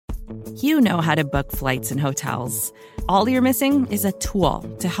You know how to book flights and hotels. All you're missing is a tool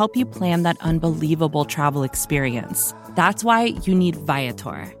to help you plan that unbelievable travel experience. That's why you need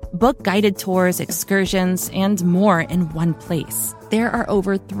Viator. Book guided tours, excursions, and more in one place. There are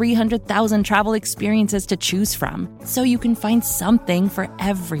over 300,000 travel experiences to choose from, so you can find something for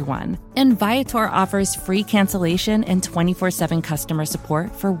everyone. And Viator offers free cancellation and 24/7 customer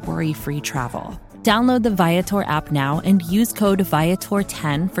support for worry-free travel. Download the Viator app now and use code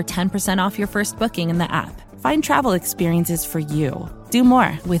Viator10 for 10% off your first booking in the app. Find travel experiences for you. Do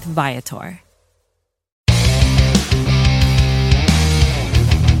more with Viator.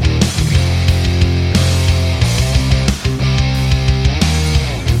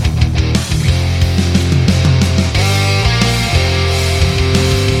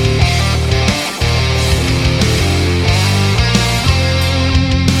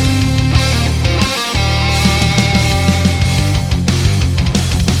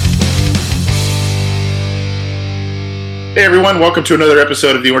 Hey everyone, welcome to another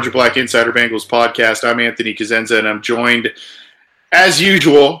episode of the Orange and Black Insider Bengals podcast. I'm Anthony Cosenza, and I'm joined, as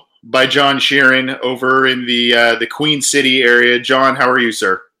usual, by John Sheeran over in the Queen City area. John, how are you,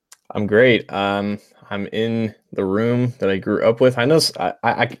 sir? I'm great. I'm in the room that I grew up with. I know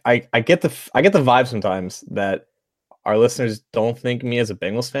I get the vibe sometimes that our listeners don't think me as a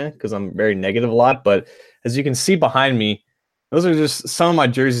Bengals fan because I'm very negative a lot. But as you can see behind me, those are just some of my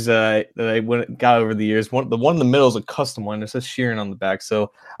jerseys that I got over the years. The one in the middle is a custom one. It says Sheeran on the back.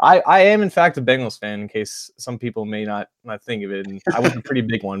 So I am, in fact, a Bengals fan, in case some people may not think of it. And I was a pretty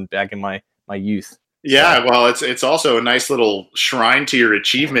big one back in my youth. Yeah, well, it's also a nice little shrine to your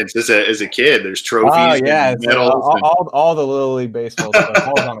achievements as a kid. There's trophies, and medals, all the Little League baseball stuff. I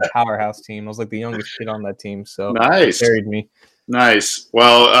was on a powerhouse team. I was like the youngest kid on that team. So nice, it carried me. Nice.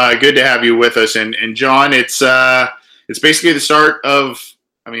 Well, good to have you with us. And John, it's basically the start of,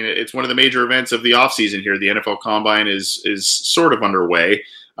 it's one of the major events of the offseason here. The NFL Combine is sort of underway.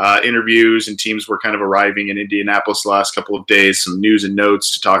 Interviews and teams were kind of arriving in Indianapolis the last couple of days. Some news and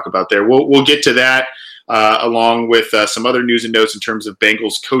notes to talk about there. We'll get to that along with some other news and notes in terms of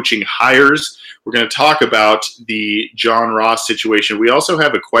Bengals coaching hires. We're going to talk about the John Ross situation. We also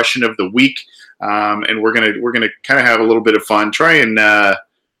have a question of the week, and we're gonna kind of have a little bit of fun.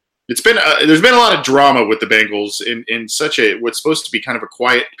 There's been a lot of drama with the Bengals in such what's supposed to be kind of a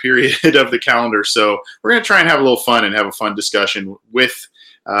quiet period of the calendar. So we're going to try and have a little fun and have a fun discussion with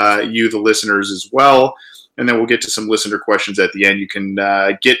you, the listeners, as well. And then we'll get to some listener questions at the end. You can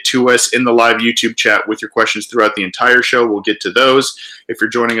get to us in the live YouTube chat with your questions throughout the entire show. We'll get to those. If you're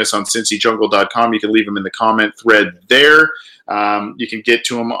joining us on CincyJungle.com, you can leave them in the comment thread there. You can get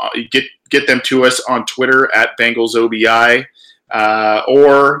to them, get them to us on Twitter at BengalsOBI,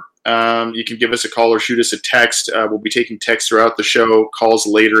 or you can give us a call or shoot us a text. We'll be taking texts throughout the show. Calls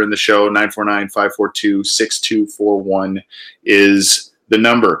later in the show. 949-542-6241 is the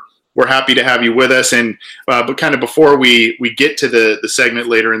number. We're happy to have you with us. And but kind of before we get to the segment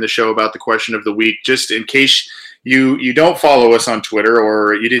later in the show about the question of the week, just in case you don't follow us on Twitter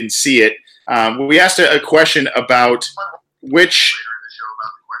or you didn't see it, we asked a question about which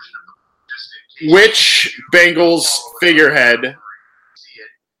Bengals figurehead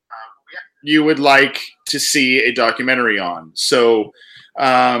you would like to see a documentary on. So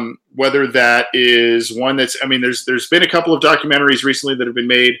whether that is one that's, there's been a couple of documentaries recently that have been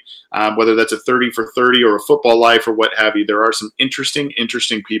made, whether that's a 30 for 30 or a Football Life or what have you. There are some interesting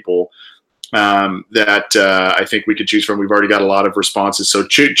people that I think we could choose from. We've already got a lot of responses. So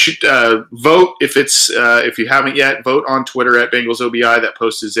vote if you haven't yet. Vote on Twitter at BengalsOBI. That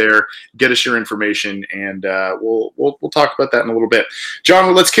post is there. Get us your information, and we'll talk about that in a little bit.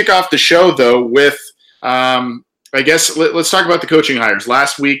 John, let's kick off the show though with I guess let's talk about the coaching hires.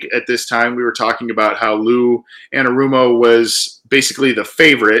 Last week at this time, we were talking about how Lou Anarumo was basically the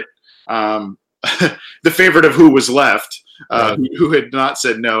favorite, the favorite of who was left. Who had not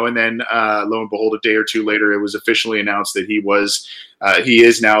said no, and then lo and behold, a day or two later, it was officially announced that he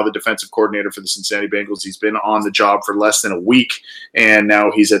is now the defensive coordinator for the Cincinnati Bengals. He's been on the job for less than a week, and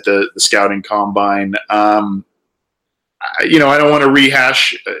now he's at the scouting combine. I don't want to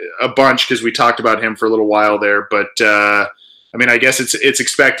rehash a bunch because we talked about him for a little while there, but I guess it's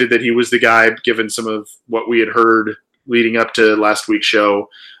expected that he was the guy, given some of what we had heard leading up to last week's show.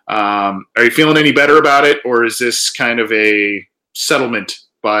 Are you feeling any better about it, or is this kind of a settlement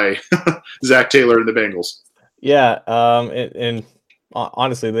by Zach Taylor and the Bengals? Yeah, and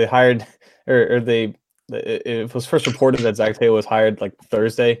honestly, they hired, it was first reported that Zach Taylor was hired like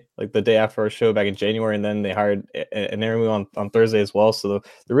Thursday, like the day after our show back in January, and then they hired an interview on Thursday as well. So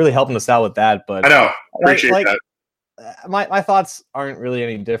they're really helping us out with that. But I know, appreciate that. my thoughts aren't really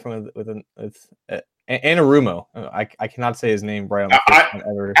any different with Anarumo. I cannot say his name right on the first time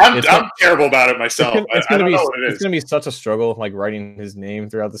ever. I'm terrible about it myself. It's going to be such a struggle, like writing his name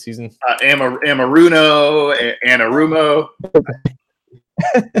throughout the season. Anarumo.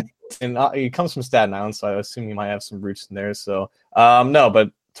 And he comes from Staten Island, so I assume he might have some roots in there. So no,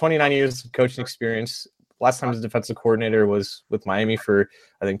 but 29 years of coaching experience. Last time as defensive coordinator was with Miami for,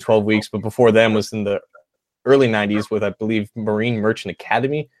 I think, 12 weeks. But before then was in the early 90s with, I believe, Marine Merchant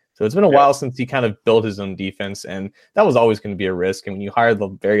Academy. So it's been a while since he kind of built his own defense. And that was always going to be a risk. And when you hire the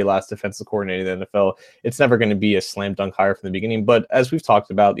very last defensive coordinator in the NFL, it's never going to be a slam dunk hire from the beginning. But as we've talked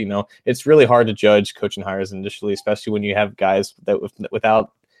about, it's really hard to judge coaching hires initially, especially when you have guys that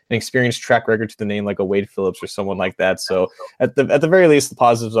without an experienced track record to the name like a Wade Phillips or someone like that. So at the very least, the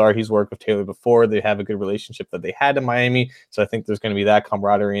positives are he's worked with Taylor before. They have a good relationship that they had in Miami. So I think there's going to be that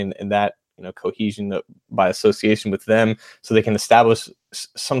camaraderie and that cohesion by association with them, so they can establish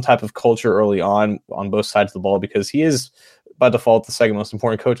some type of culture early on both sides of the ball, because he is by default the second most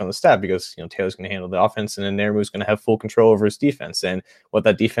important coach on the staff, because Taylor's going to handle the offense and then Anarumo's going to have full control over his defense. And what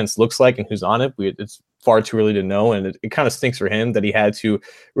that defense looks like and who's on it, it's far too early to know. And it kind of stinks for him that he had to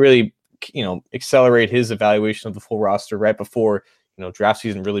really accelerate his evaluation of the full roster right before draft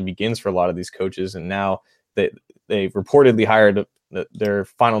season really begins for a lot of these coaches. And now they've reportedly hired their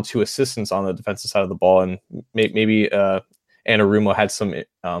final two assistants on the defensive side of the ball, and maybe Anarumo had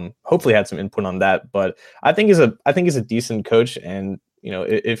hopefully had some input on that. But I think he's a decent coach, and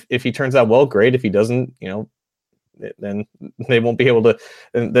if he turns out well, great. If he doesn't, then they won't be able to.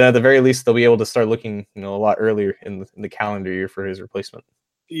 Then at the very least, they'll be able to start looking a lot earlier in the calendar year for his replacement.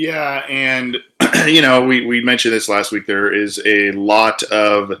 Yeah, and we mentioned this last week. There are a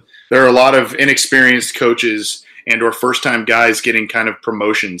lot of inexperienced coaches and or first-time guys getting kind of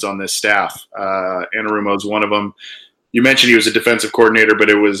promotions on this staff. Anarumo is one of them. You mentioned he was a defensive coordinator, but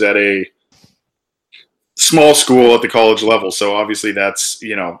it was at a small school at the college level. So obviously that's,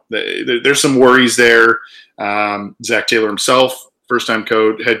 there's some worries there. Zach Taylor himself, first-time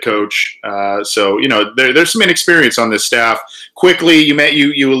head coach. So there's some inexperience on this staff. Quickly,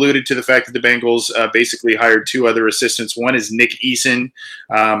 you alluded to the fact that the Bengals basically hired two other assistants. One is Nick Eason,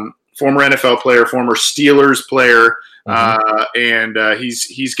 former NFL player, former Steelers player, and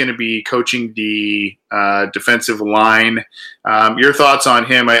he's going to be coaching the defensive line. Your thoughts on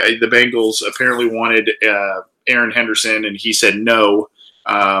him? The Bengals apparently wanted Aaron Henderson, and he said no,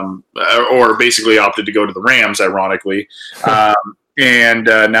 or basically opted to go to the Rams, ironically. And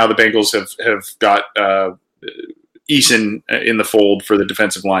now the Bengals have got Eason in the fold for the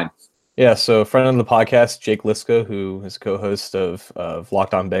defensive line. Yeah, so a friend of the podcast, Jake Liska, who is co-host of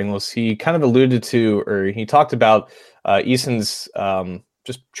Locked On Bengals, he kind of alluded to, or he talked about Eason's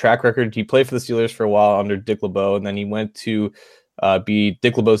just track record. He played for the Steelers for a while under Dick LeBeau, and then he went to be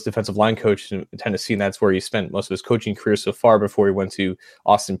Dick LeBeau's defensive line coach in Tennessee, and that's where he spent most of his coaching career so far before he went to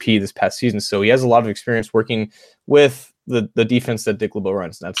Austin Peay this past season. So he has a lot of experience working with the defense that Dick LeBeau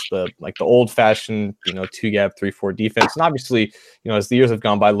runs. And that's the old-fashioned, 2-gap, 3-4 defense. And obviously, as the years have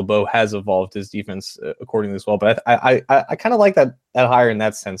gone by, LeBeau has evolved his defense accordingly as well. But I kind of like that hire in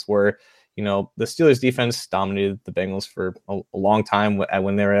that sense, where the Steelers defense dominated the Bengals for a long time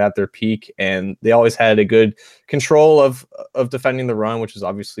when they were at their peak, and they always had a good control of defending the run, which is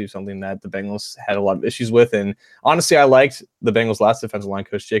obviously something that the Bengals had a lot of issues with. And honestly, I liked the Bengals' last defensive line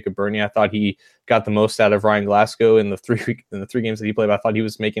coach, Jacob Burney. I thought he got the most out of Ryan Glasgow in the three games that he played. I thought he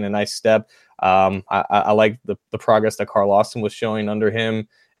was making a nice step. I liked the progress that Carl Lawson was showing under him.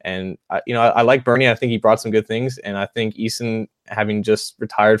 And I like Burney. I think he brought some good things, and I think Eason, having just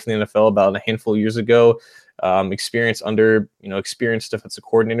retired from the NFL about a handful of years ago, experience under experienced defensive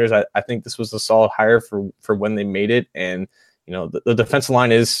coordinators, I think this was a solid hire for when they made it. And the defensive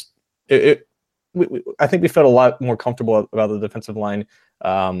line is I think we felt a lot more comfortable about the defensive line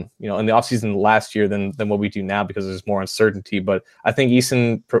in the offseason last year than what we do now, because there's more uncertainty. But I think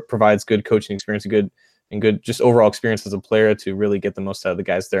Eason provides good coaching experience, and good just overall experience as a player to really get the most out of the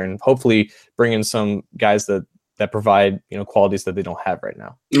guys there, and hopefully bring in some guys that provide qualities that they don't have right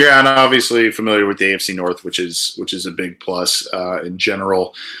now. Yeah, and obviously familiar with the AFC North, which is a big plus in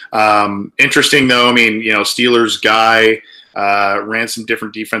general. Interesting though, Steelers guy ran some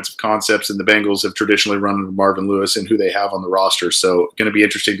different defensive concepts, and the Bengals have traditionally run Marvin Lewis and who they have on the roster. So going to be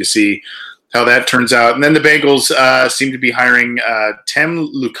interesting to see how that turns out. And then the Bengals seem to be hiring Tem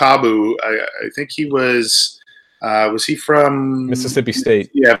Lukabu. I think he was he from Mississippi State?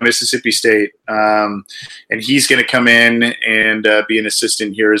 Yeah, Mississippi State. And he's going to come in and be an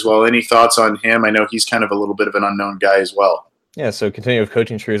assistant here as well. Any thoughts on him? I know he's kind of a little bit of an unknown guy as well. Yeah, so continuing with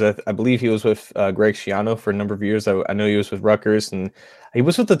coaching trees, I believe he was with Greg Schiano for a number of years. I know he was with Rutgers, and he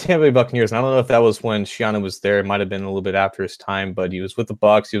was with the Tampa Bay Buccaneers. And I don't know if that was when Schiano was there. It might have been a little bit after his time, but he was with the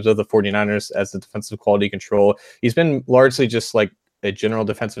Bucs. He was with the 49ers as the defensive quality control. He's been largely just like a general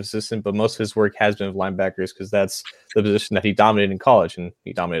defensive assistant, but most of his work has been with linebackers because that's the position that he dominated in college, and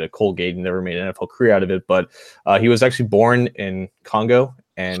he dominated Colgate and never made an NFL career out of it. But he was actually born in Congo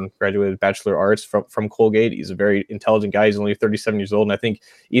and graduated Bachelor of Arts from Colgate. He's a very intelligent guy. He's only 37 years old, and I think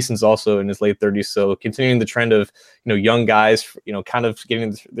Eason's also in his late 30s. So continuing the trend of young guys, kind of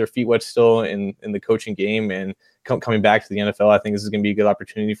getting their feet wet still in the coaching game and coming back to the NFL. I think this is going to be a good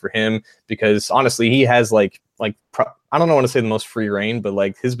opportunity for him because honestly, he has I don't want to say the most free reign, but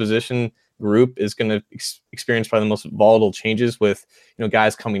like his position group is going to experience probably the most volatile changes with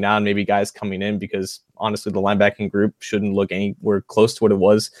guys coming out and maybe guys coming in, because honestly the linebacking group shouldn't look anywhere close to what it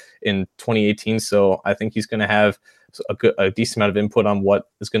was in 2018. So I think he's going to have a decent amount of input on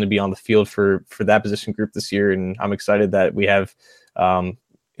what is going to be on the field for that position group this year, and I'm excited that we have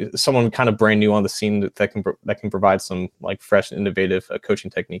someone kind of brand new on the scene that can provide some like fresh and innovative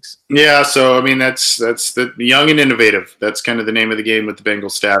coaching techniques. Yeah, so I mean that's the young and innovative. That's kind of the name of the game with the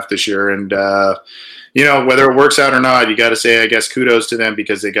Bengals staff this year, and whether it works out or not, you got to say I guess kudos to them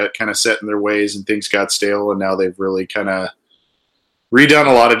because they got kind of set in their ways and things got stale, and now they've really kind of redone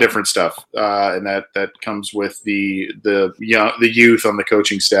a lot of different stuff, and that comes with the youth on the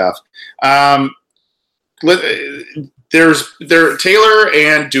coaching staff. Taylor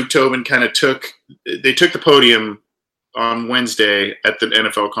and Duke Tobin kind of took the podium on Wednesday at the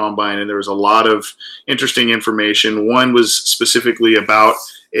NFL Combine, and there was a lot of interesting information. One was specifically about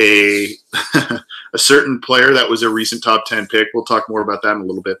a certain player that was a recent top 10 pick. We'll talk more about that in a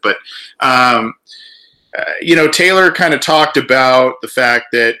little bit, but Taylor kind of talked about the fact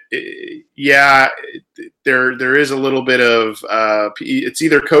that there is a little bit of it's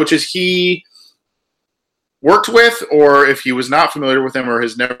either coaches he worked with, or if he was not familiar with them or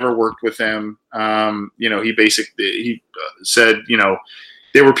has never worked with them, he said,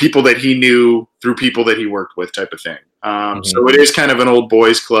 they were people that he knew through people that he worked with type of thing. So it is kind of an old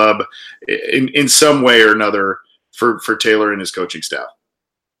boys club in some way or another for Taylor and his coaching staff.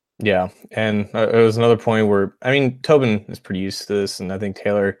 Yeah. And it was another point where, Tobin is pretty used to this, and I think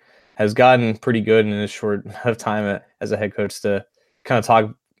Taylor has gotten pretty good in his short amount of time as a head coach to kind of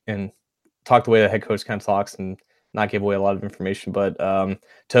talk the way the head coach kind of talks and not give away a lot of information. But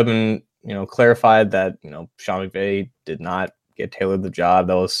Tobin, clarified that, Sean McVay did not get Taylor the job.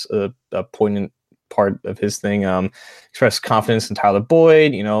 That was a poignant part of his thing. Expressed confidence in Tyler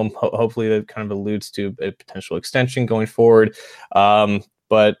Boyd. Hopefully that kind of alludes to a potential extension going forward.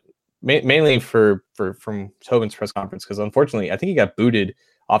 But mainly from Tobin's press conference, because unfortunately I think he got booted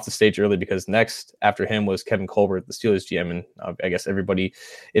off the stage early because next after him was Kevin Colbert, the Steelers GM, and I guess everybody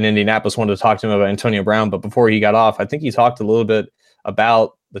in Indianapolis wanted to talk to him about Antonio Brown. But before he got off, I think he talked a little bit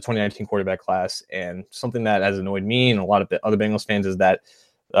about the 2019 quarterback class, and something that has annoyed me and a lot of other Bengals fans is that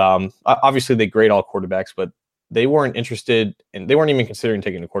obviously they grade all quarterbacks, but they weren't interested and they weren't even considering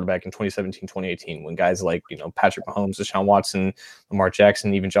taking a quarterback in 2017, 2018 when guys like, Patrick Mahomes, Deshaun Watson, Lamar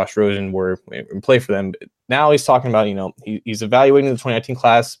Jackson, even Josh Rosen were in play for them. Now he's talking about, he's evaluating the 2019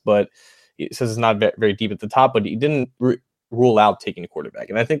 class, but he says it's not very deep at the top, but he didn't rule out taking a quarterback.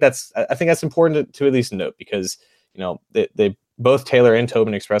 And I think that's important to at least note because, they both Taylor and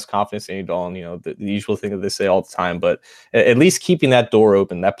Tobin express confidence in Andy Dalton, the usual thing that they say all the time, but at least keeping that door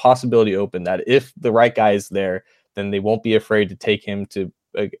open, that possibility open, that if the right guy is there, then they won't be afraid to take him to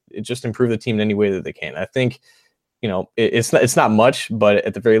just improve the team in any way that they can. I think, it's not much, but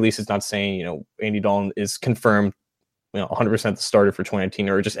at the very least, it's not saying, Andy Dalton is confirmed, 100% the starter for 2019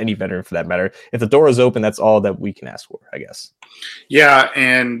 or just any veteran for that matter. If the door is open, that's all that we can ask for, I guess. Yeah,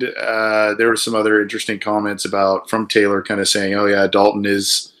 and there were some other interesting comments from Taylor kind of saying, oh yeah, Dalton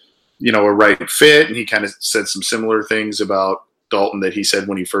is, a right fit. And he kind of said some similar things about Dalton that he said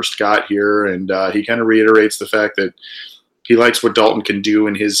when he first got here. And he kind of reiterates the fact that he likes what Dalton can do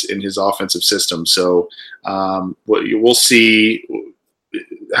in his offensive system. So we'll see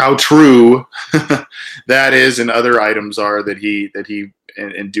how true that is, and other items are that he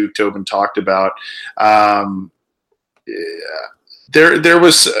and Duke Tobin talked about. There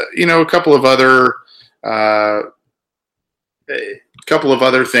was a couple of other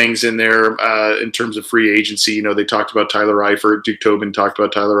things in there in terms of free agency. They talked about Tyler Eifert. Duke Tobin talked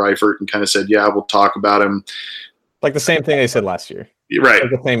about Tyler Eifert and kind of said, yeah, we'll talk about him. Like the same thing they said last year. Right.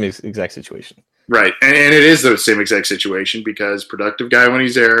 Like the same exact situation. Right. And it is the same exact situation because productive guy when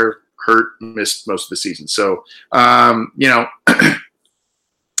he's there, hurt, missed most of the season. So,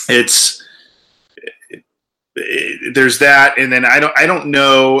 there's that, and then I don't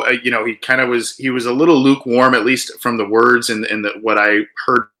know. He was a little lukewarm, at least from the words and what I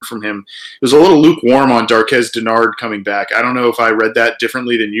heard from him. It was a little lukewarm on Darqueze Dennard coming back. I don't know if I read that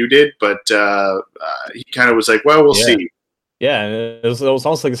differently than you did, but he kind of was like, "Well, we'll see." Yeah, and it was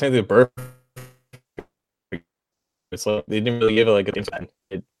almost like the same thing with Burke. It's like they didn't really give it like a game.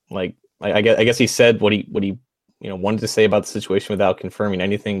 I guess he said what he wanted to say about the situation without confirming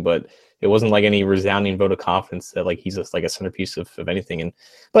anything, but it wasn't like any resounding vote of confidence that like he's just like a centerpiece of anything.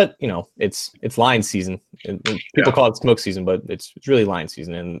 But it's lion season. People call it smoke season, but it's really lion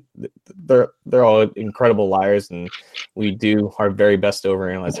season, and they're all incredible liars, and we do our very best to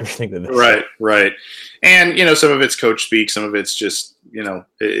overanalyze everything that they say. Right. And some of it's coach speak, some of it's just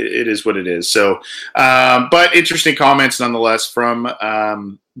it is what it is. So, but interesting comments nonetheless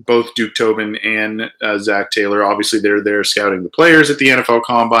from both Duke Tobin and Zach Taylor. Obviously, they're there scouting the players at the NFL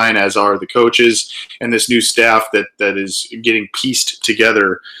Combine, as are the coaches, and this new staff that is getting pieced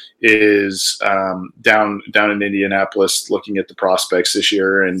together is down in Indianapolis, looking at the prospects this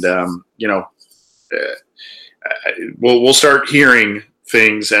year, and we'll start hearing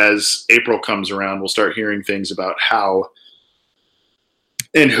things as April comes around. We'll start hearing things about how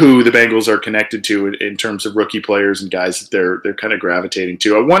and who the Bengals are connected to in terms of rookie players and guys that they're kind of gravitating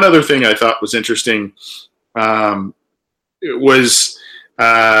to. One other thing I thought was interesting was,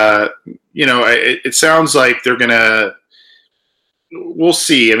 it sounds like they're going to – we'll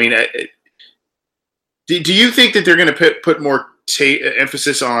see. I mean, do you think that they're going to put more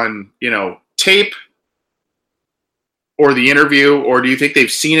emphasis on, tape or the interview, or do you think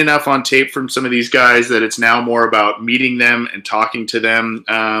they've seen enough on tape from some of these guys that it's now more about meeting them and talking to them?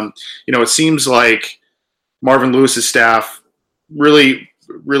 It seems like Marvin Lewis's staff really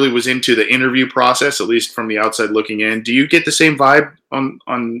was into the interview process, at least from the outside looking in. Do you get the same vibe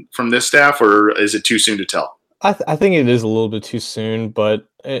from this staff, or is it too soon to tell? I think it is a little bit too soon, but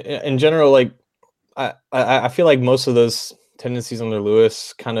in general, like I feel like most of those tendencies under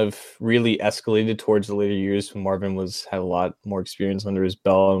Lewis kind of really escalated towards the later years when Marvin had a lot more experience under his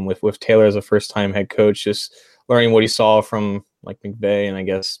belt, and with Taylor as a first-time head coach, just learning what he saw from like McVay, and I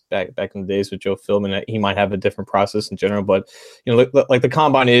guess back in the days with Joe Philbin, he might have a different process in general. But like the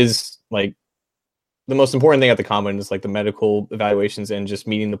combine is like the most important thing at the combine is like the medical evaluations and just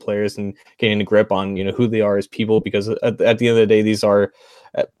meeting the players and getting a grip on who they are as people, because at the end of the day, these are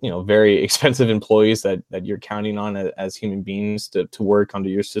very expensive employees that you're counting on as human beings to work under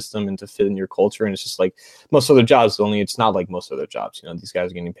your system and to fit in your culture. And it's just like most other jobs, only it's not like most other jobs. These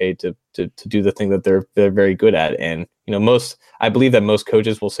guys are getting paid to do the thing that they're very good at. And I believe that most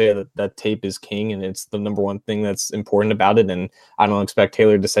coaches will say that tape is king, and it's the number one thing that's important about it. And I don't expect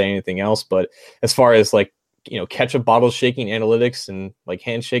Taylor to say anything else. But as far as like ketchup bottle shaking analytics and like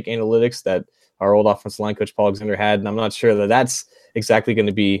handshake analytics that our old offensive line coach Paul Alexander had, and I'm not sure that that's exactly going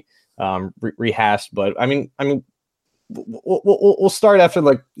to be rehashed. But I mean, we'll start after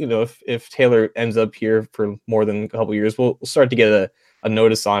if Taylor ends up here for more than a couple of years, we'll start to get a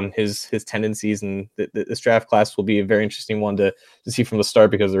notice on his tendencies, and this draft class will be a very interesting one to see from the start,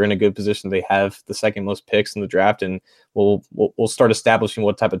 because they're in a good position. They have the second most picks in the draft, and we'll start establishing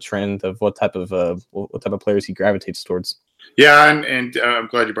what type of trend of what type of players he gravitates towards. Yeah, and I'm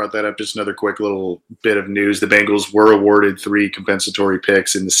glad you brought that up. Just another quick little bit of news. The Bengals were awarded 3 compensatory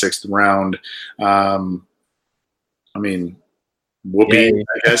picks in the 6th round. Whoopee,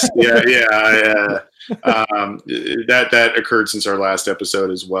 I guess. Yeah. That occurred since our last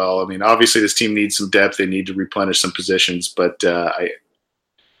episode as well. I mean, obviously this team needs some depth. They need to replenish some positions, but I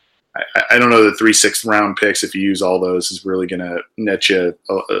don't know that 3 6th round picks, if you use all those, is really going to net you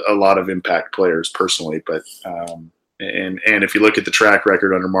a lot of impact players personally. But and if you look at the track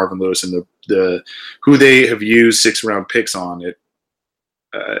record under Marvin Lewis and the who they have used 6th round picks on, it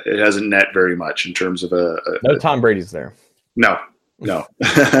hasn't net very much in terms of no Tom Brady's there. No.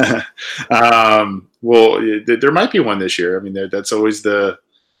 Well, there might be one this year. I mean, that's always the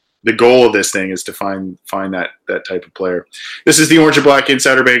goal of this thing, is to find that type of player. This is the Orange and Black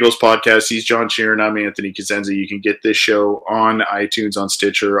Insider Bengals podcast. He's John Sheeran. I'm Anthony Cosenza. You can get this show on iTunes, on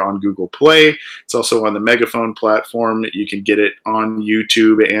Stitcher, on Google Play. It's also on the Megaphone platform. You can get it on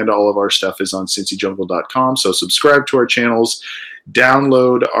YouTube, and all of our stuff is on CincyJungle.com. So subscribe to our channels,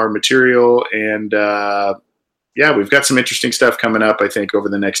 download our material, and we've got some interesting stuff coming up, I think, over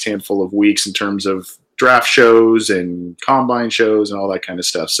the next handful of weeks in terms of draft shows and combine shows and all that kind of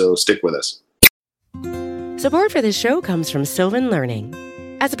stuff. So stick with us. Support for this show comes from Sylvan Learning.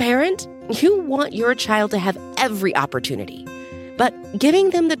 As a parent, you want your child to have every opportunity, but giving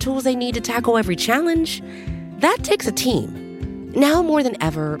them the tools they need to tackle every challenge, that takes a team. Now more than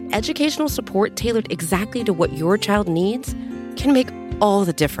ever, educational support tailored exactly to what your child needs can make all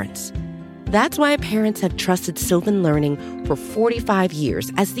the difference. That's why parents have trusted Sylvan Learning for 45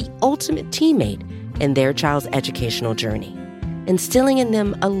 years as the ultimate teammate in their child's educational journey, instilling in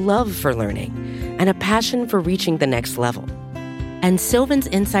them a love for learning and a passion for reaching the next level. And Sylvan's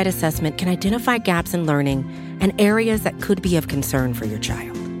Insight Assessment can identify gaps in learning and areas that could be of concern for your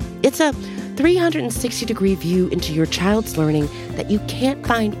child. It's a 360-degree view into your child's learning that you can't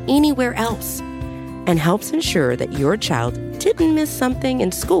find anywhere else, and helps ensure that your child didn't miss something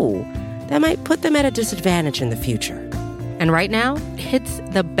in school that might put them at a disadvantage in the future. And right now, it's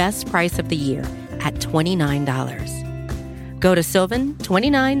the best price of the year at $29. Go to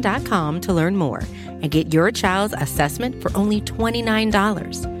sylvan29.com to learn more and get your child's assessment for only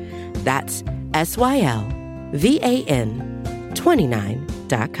 $29. That's SYLVAN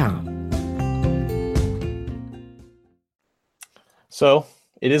 29.com. So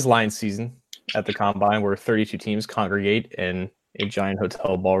it is line season at the Combine, where 32 teams congregate in a giant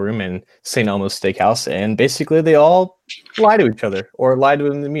hotel ballroom in St. Elmo's Steakhouse, and basically they all lie to each other or lie to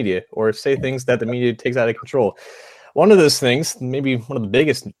the media or say things that the media takes out of control. One of those things, maybe one of the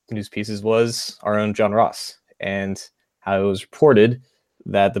biggest news pieces, was our own John Ross, and how it was reported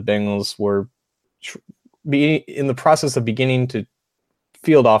that the Bengals were in the process of beginning to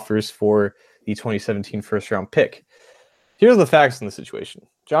field offers for the 2017 first-round pick. Here's the facts in the situation.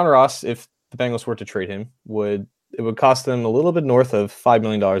 John Ross, if the Bengals were to trade him, it would cost them a little bit north of $5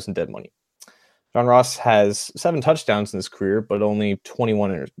 million in dead money. John Ross has 7 touchdowns in his career, but only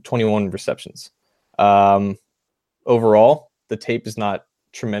 21 receptions. Overall, the tape is not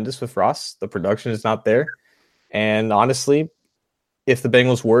tremendous with Ross. The production is not there. And honestly, if the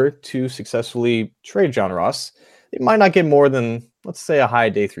Bengals were to successfully trade John Ross, they might not get more than, let's say, a high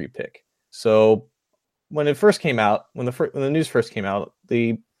day 3 pick. So when it first came out, when the news first came out,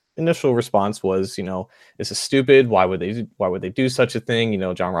 the initial response was, this is stupid. Why would they do such a thing?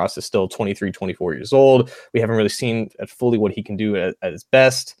 John Ross is still 23, 24 years old. We haven't really seen fully what he can do at his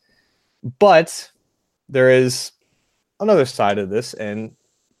best. But there is another side of this, and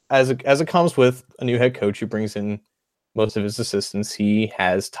as it comes with a new head coach who brings in most of his assistants, he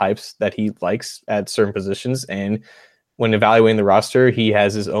has types that he likes at certain positions, and when evaluating the roster, he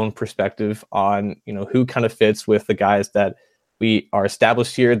has his own perspective on who kind of fits with the guys that we are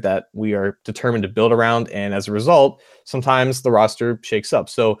established here, that we are determined to build around, and as a result, sometimes the roster shakes up.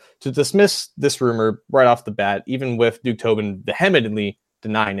 So to dismiss this rumor right off the bat, even with Duke Tobin vehemently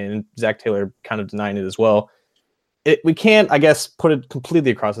denying it, and Zach Taylor kind of denying it as well, we can't, I guess, put it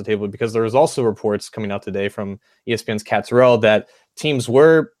completely across the table, because there was also reports coming out today from ESPN's Kat Terrell that teams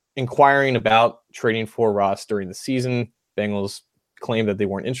were inquiring about trading for Ross during the season. Bengals claimed that they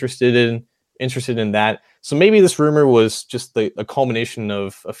weren't interested in that. So maybe this rumor was just a culmination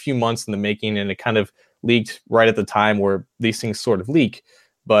of a few months in the making, and it kind of leaked right at the time where these things sort of leak.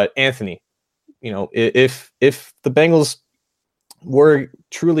 But Anthony, if the Bengals were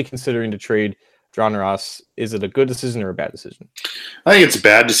truly considering to trade John Ross, is it a good decision or a bad decision? I think it's a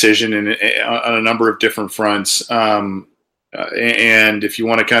bad decision on a number of different fronts. And if you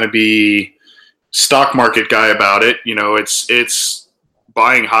want to kind of be stock market guy about it, it's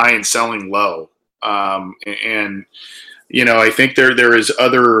buying high and selling low. And I think there is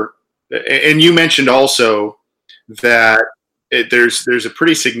other, and you mentioned also that there's a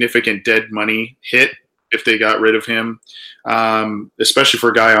pretty significant dead money hit if they got rid of him, especially for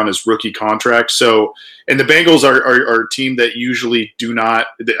a guy on his rookie contract. So, and the Bengals are a team that usually do not,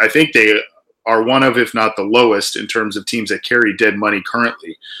 I think they are one of, if not the lowest in terms of teams that carry dead money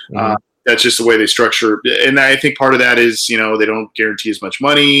currently. Mm-hmm. That's just the way they structure. And I think part of that is, they don't guarantee as much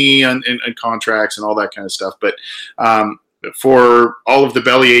money in contracts and all that kind of stuff. But for all of the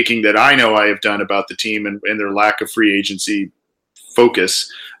belly aching that I know I have done about the team and their lack of free agency focus,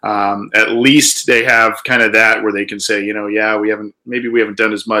 at least they have kind of that where they can say, we haven't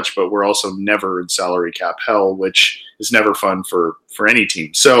done as much, but we're also never in salary cap hell, which is never fun for any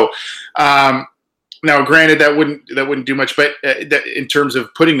team. So, now, granted, that wouldn't do much, but that in terms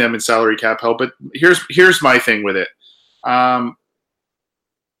of putting them in salary cap hell. But here's my thing with it.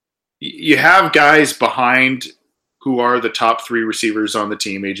 You have guys behind who are the top 3 receivers on the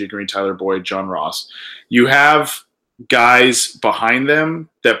team: AJ Green, Tyler Boyd, John Ross. You have guys behind them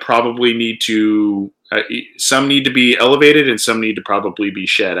that probably need to. Some need to be elevated, and some need to probably be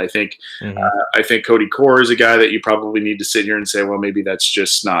shed. I think. Mm-hmm. I think Cody Core is a guy that you probably need to sit here and say, well, maybe that's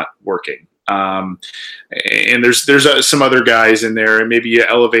just not working. And there's some other guys in there, and maybe you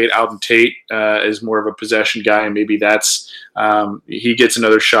elevate Alden Tate as more of a possession guy, and maybe that's he gets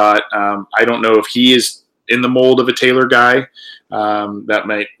another shot. I don't know if he is in the mold of a Taylor guy. That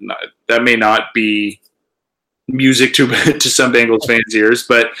may not be music to some Bengals fans' ears,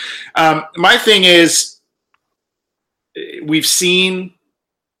 but my thing is, we've seen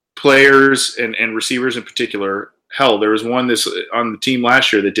players and receivers in particular. Hell, there was one on the team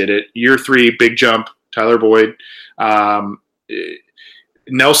last year that did it. Year 3, big jump, Tyler Boyd.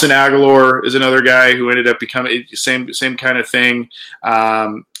 Nelson Aguilar is another guy who ended up becoming same kind of thing.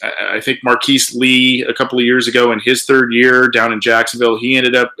 I think Marquise Lee a couple of years ago in his 3rd year down in Jacksonville, he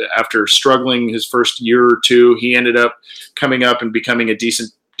ended up, after struggling his first year or two, he ended up coming up and becoming a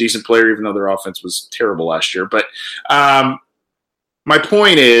decent player, even though their offense was terrible last year. But my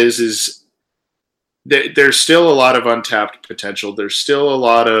point is that there's still a lot of untapped potential. There's still a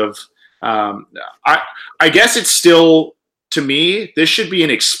lot of I guess it's still, to me, this should be an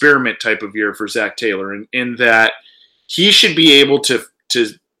experiment type of year for Zach Taylor in that he should be able to,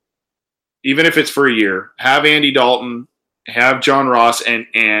 even if it's for a year, have Andy Dalton, have John Ross,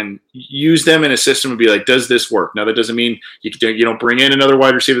 and use them in a system and be like, does this work? Now, that doesn't mean you don't bring in another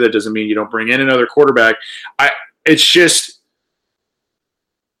wide receiver. That doesn't mean you don't bring in another quarterback. It's just,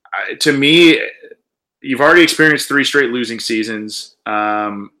 to me, you've already experienced 3 straight losing seasons.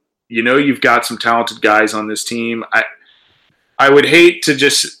 You've got some talented guys on this team. I would hate to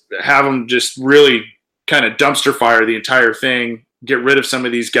just have them just really kind of dumpster fire the entire thing, get rid of some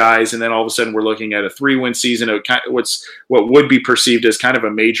of these guys, and then all of a sudden we're looking at a 3-win season. What would be perceived as kind of a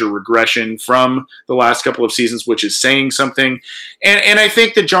major regression from the last couple of seasons, which is saying something. And I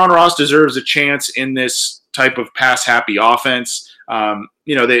think that John Ross deserves a chance in this type of pass-happy offense.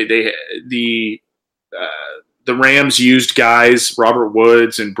 The Rams used guys, Robert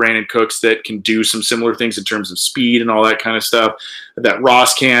Woods and Brandon Cooks, that can do some similar things in terms of speed and all that kind of stuff that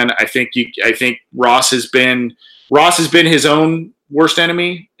Ross can. I think Ross has been his own worst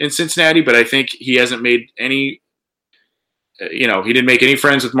enemy in Cincinnati, but I think he hasn't made any, he didn't make any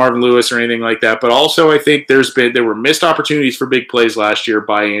friends with Marvin Lewis or anything like that. But also I think there were missed opportunities for big plays last year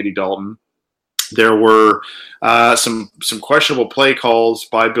by Andy Dalton. There were some questionable play calls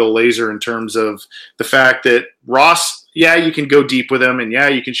by Bill Lazor in terms of the fact that Ross, you can go deep with him, and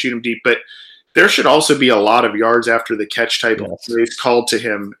you can shoot him deep, but there should also be a lot of yards after the catch type of plays called to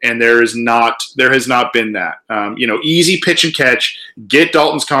him, and there has not been that. Easy pitch and catch, get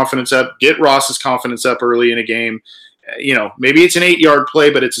Dalton's confidence up, get Ross's confidence up early in a game. Maybe it's an 8-yard play,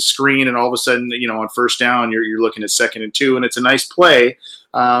 but it's a screen, and all of a sudden, on first down, you're looking at 2nd and 2, and it's a nice play.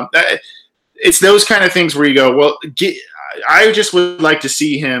 It's those kind of things where you go, well, I just would like to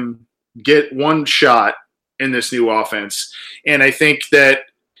see him get one shot in this new offense. And I think that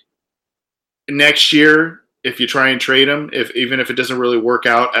next year, if you try and trade him, even if it doesn't really work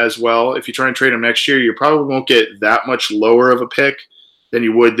out as well, if you try and trade him next year, you probably won't get that much lower of a pick than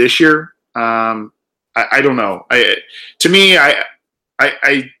you would this year. I don't know. To me,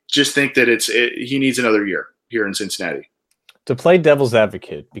 I just think that he needs another year here in Cincinnati. To play devil's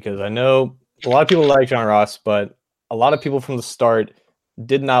advocate, because I know a lot of people like John Ross, but a lot of people from the start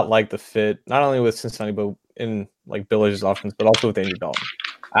did not like the fit, not only with Cincinnati, but in like Biller's offense, but also with Andy Dalton.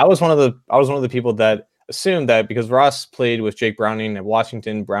 I was one of the people that assumed that because Ross played with Jake Browning at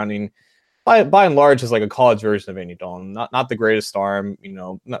Washington, Browning by and large is like a college version of Andy Dalton, not the greatest arm,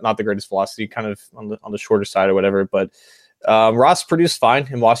 not the greatest velocity, kind of on the shorter side or whatever. But Ross produced fine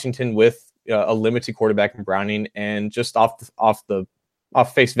in Washington with a limited quarterback in Browning, and just off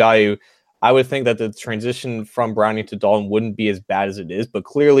face value, I would think that the transition from Browning to Dalton wouldn't be as bad as it is, but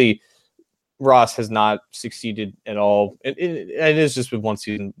clearly Ross has not succeeded at all. It is just with one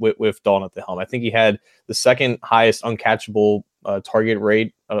season with Dalton at the helm. I think he had the 2nd highest uncatchable target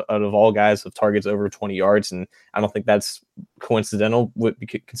rate out of all guys of targets over 20 yards, and I don't think that's coincidental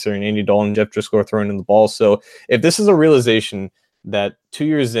considering Andy Dalton and Jeff Driscoll are throwing in the ball. So if this is a realization that 2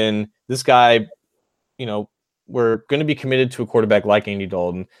 years in, this guy, we're going to be committed to a quarterback like Andy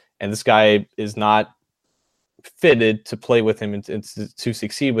Dalton, and this guy is not fitted to play with him and to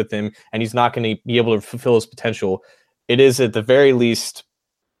succeed with him, and he's not going to be able to fulfill his potential, it is at the very least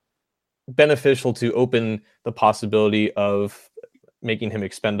beneficial to open the possibility of making him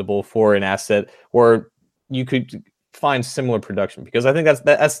expendable for an asset where you could find similar production, because I think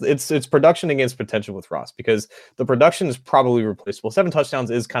it's production against potential with Ross, because the production is probably replaceable. 7 touchdowns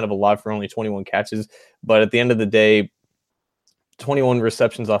is kind of a lot for only 21 catches, but at the end of the day, 21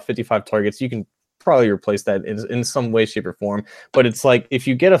 receptions off 55 targets, you can probably replace that in some way, shape, or form. But it's like, if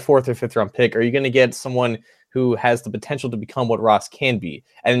you get a 4th or 5th round pick, are you going to get someone who has the potential to become what Ross can be?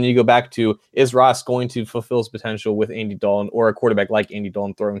 And then you go back to, is Ross going to fulfill his potential with Andy Dalton, or a quarterback like Andy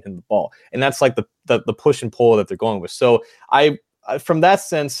Dalton throwing him the ball? And that's like the push and pull that they're going with. So I from that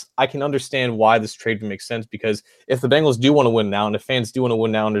sense, I can understand why this trade would make sense, because if the Bengals do want to win now, and if fans do want to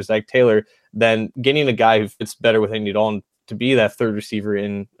win now under Zach Taylor, then getting a guy who fits better with Andy Dalton to be that third receiver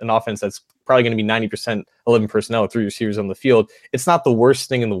in an offense that's probably going to be 90% 11 personnel with 3 receivers on the field, it's not the worst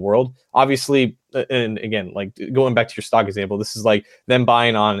thing in the world. Obviously, and again, like going back to your stock example, this is like them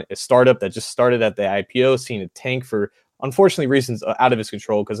buying on a startup that just started at the IPO, seeing a tank for unfortunately reasons out of his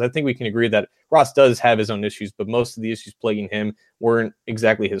control, because I think we can agree that Ross does have his own issues, but most of the issues plaguing him weren't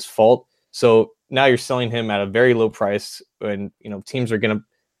exactly his fault. So now you're selling him at a very low price, and teams are going to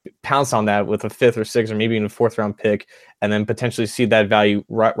pounce on that with a 5th or 6th or maybe even a 4th round pick, and then potentially see that value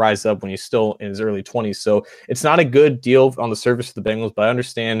rise up when he's still in his early 20s. So it's not a good deal on the surface of the Bengals, but I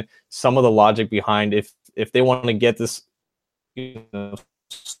understand some of the logic behind if they want to get this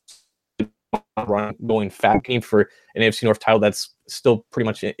run going fat game for an AFC North title that's still pretty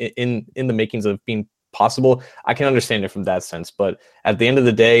much in the makings of being possible. I can understand it from that sense, but at the end of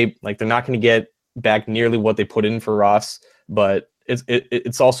the day, like, they're not going to get back nearly what they put in for Ross. But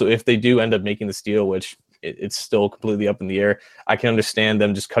it's also, if they do end up making this deal, which it's still completely up in the air, I can understand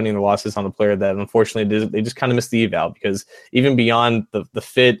them just cutting their losses on a player that unfortunately they just kind of missed the eval, because even beyond the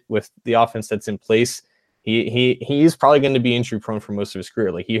fit with the offense that's in place, he is probably going to be injury prone for most of his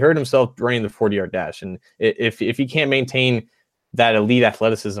career. Like, he hurt himself running the 40-yard dash, and if he can't maintain that elite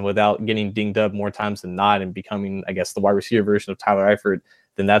athleticism without getting dinged up more times than not and becoming, I guess, the wide receiver version of Tyler Eifert,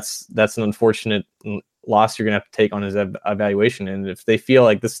 then that's an unfortunate loss you're going to have to take on his evaluation. And if they feel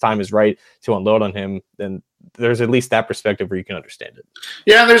like this time is right to unload on him, then there's at least that perspective where you can understand it.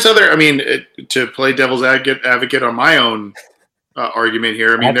 Yeah, there's other, to play devil's advocate on my own argument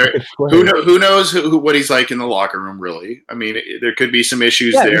here. Who knows what he's like in the locker room, really? There could be some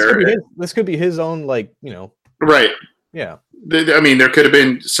issues there. This could be his own, right. Yeah. There could have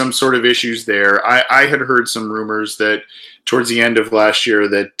been some sort of issues there. I had heard some rumors that towards the end of last year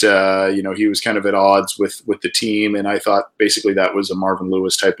that, he was kind of at odds with the team. And I thought basically that was a Marvin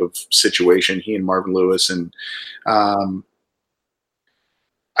Lewis type of situation, he and Marvin Lewis. And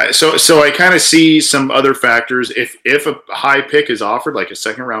so I kind of see some other factors. If a high pick is offered, like a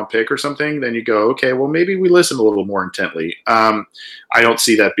 2nd round pick or something, then you go, okay, well, maybe we listen a little more intently. I don't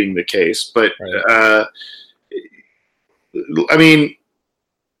see that being the case, but right.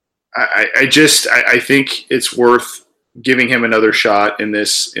 I think it's worth giving him another shot in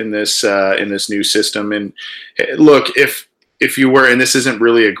this new system. And look, if you were, and this isn't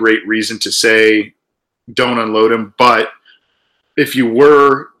really a great reason to say don't unload him, but if you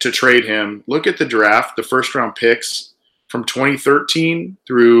were to trade him, look at the draft, the 1st round picks from 2013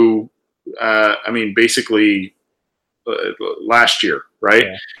 through, basically last year, right?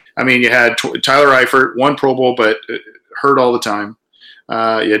 Yeah. You had Tyler Eifert, won Pro Bowl, but hurt all the time.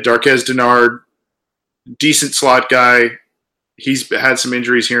 You had Darqueze Dennard, decent slot guy. He's had some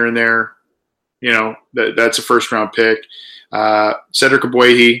injuries here and there. That's a 1st round pick. Cedric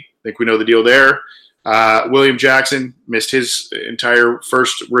Ogbuehi, I think we know the deal there. William Jackson missed his entire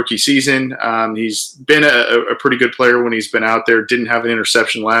first rookie season. He's been a pretty good player when he's been out there. Didn't have an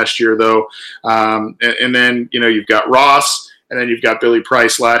interception last year, though. And then, you've got Ross, and then you've got Billy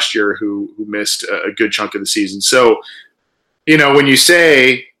Price last year who missed a good chunk of the season. So, when you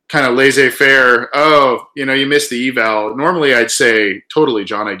say kind of laissez-faire, you missed the eval, normally I'd say, totally,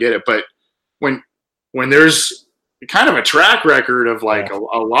 John, I get it. But when there's kind of a track record of a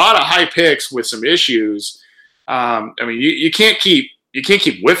lot of high picks with some issues, you can't keep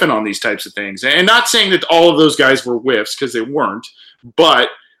whiffing on these types of things. And not saying that all of those guys were whiffs, because they weren't, but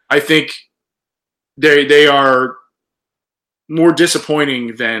I think they are more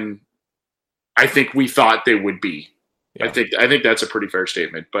disappointing than I think we thought they would be. Yeah. I think that's a pretty fair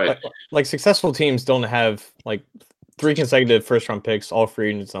statement. But successful teams don't have 3 consecutive 1st round picks, all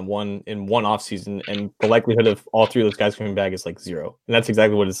free agents in one offseason, and the likelihood of all 3 of those guys coming back is 0. And that's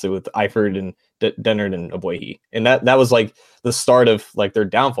exactly what it's with Eifert and Dennard and Ogbuehi. And that was the start of their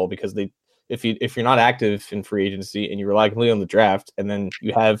downfall, because if you're not active in free agency and you rely completely on the draft, and then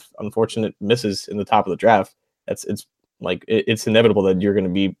you have unfortunate misses in the top of the draft, it's inevitable that you're going to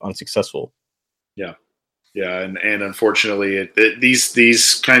be unsuccessful. Yeah. Yeah, and unfortunately,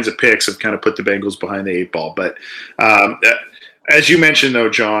 these kinds of picks have kind of put the Bengals behind the 8 ball. But as you mentioned, though,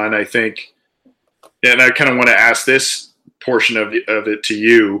 John, I think, and I kind of want to ask this portion of it to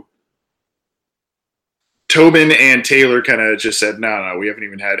you. Tobin and Taylor kind of just said, no, we haven't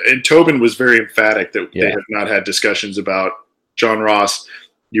even had. And Tobin was very emphatic that they have not had discussions about John Ross.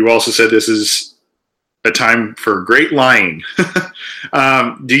 You also said this is a time for great lying.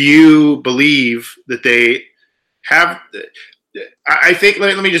 Do you believe that they have? I think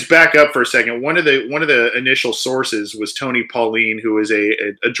let me just back up for a second. One of the initial sources was Tony Pauline, who is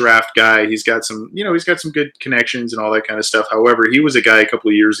a draft guy. He's got some good connections and all that kind of stuff. However, he was a guy a couple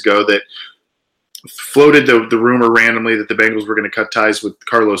of years ago that floated the rumor randomly that the Bengals were going to cut ties with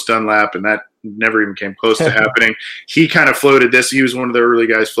Carlos Dunlap, and that never even came close to happening. He kind of floated this. He was one of the early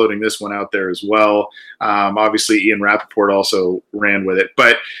guys floating this one out there as well. Obviously, Ian Rappaport also ran with it.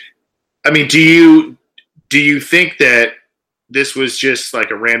 But, I mean, do you think that this was just like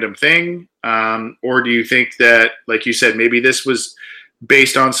a random thing? Or do you think that, like you said, maybe this was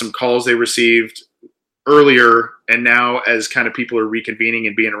based on some calls they received earlier, and now as kind of people are reconvening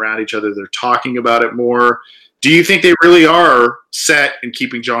and being around each other, they're talking about it more? Do you think they really are set in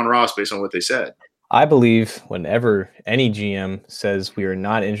keeping John Ross based on what they said? I believe whenever any GM says we are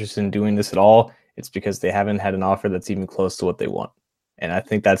not interested in doing this at all, it's because they haven't had an offer that's even close to what they want. And I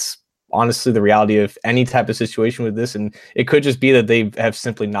think that's honestly the reality of any type of situation with this. And it could just be that they have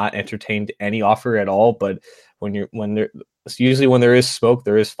simply not entertained any offer at all. But when there is smoke,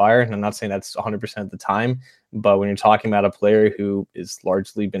 there is fire. And I'm not saying that's 100% of the time, but when you're talking about a player who is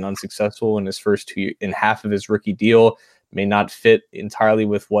largely been unsuccessful in his first 2 years, in half of his rookie deal, may not fit entirely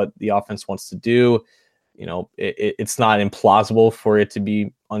with what the offense wants to do, it's not implausible for it to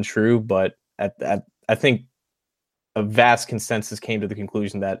be untrue. But I think a vast consensus came to the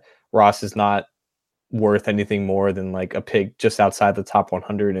conclusion that Ross is not worth anything more than like a pick just outside the top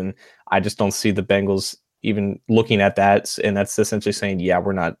 100. And I just don't see the Bengals even looking at that. And that's essentially saying, yeah,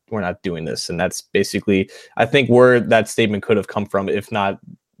 we're not doing this. And that's basically, I think, where that statement could have come from, if not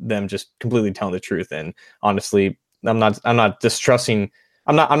them just completely telling the truth. And honestly, I'm not distrusting.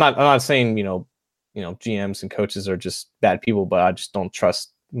 I'm not saying, GMs and coaches are just bad people, but I just don't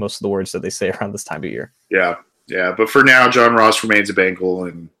trust most of the words that they say around this time of year. Yeah. Yeah. But for now, John Ross remains a Bengal,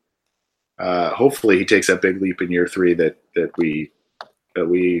 and hopefully he takes that big leap in year 3 that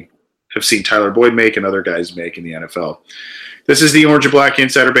we have seen Tyler Boyd make and other guys make in the NFL. This is the Orange and Black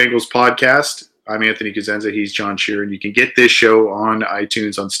Insider Bengals podcast. I'm Anthony Cosenza. He's John Sheeran. You can get this show on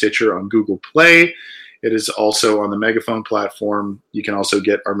iTunes, on Stitcher, on Google Play. It is also on the Megaphone platform. You can also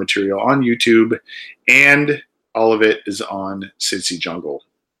get our material on YouTube, and all of it is on Cincy Jungle.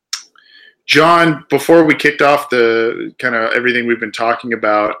 John, before we kicked off the kind of everything we've been talking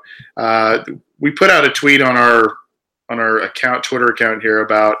about, we put out a tweet on our Twitter account here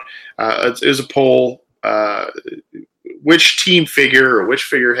about it was a poll. Which team figure or which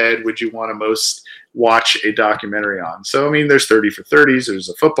figurehead would you want to most watch a documentary on? So, I mean, there's 30 for 30s. There's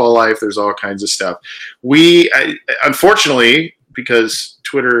a Football Life. There's all kinds of stuff. Unfortunately, because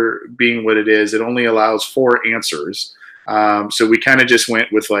Twitter being what it is, it only allows 4 answers. So we kind of just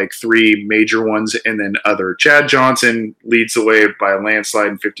went with like 3 major ones and then other. Chad Johnson leads the way by a landslide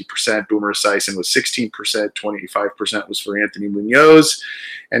in 50%. Boomer Esiason was 16%. 25% was for Anthony Munoz,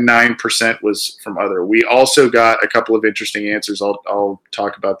 and 9% was from other. We also got a couple of interesting answers. I'll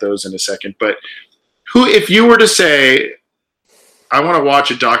talk about those in a second. But if you were to say, I want to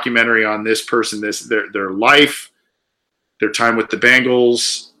watch a documentary on this person, their life, their time with the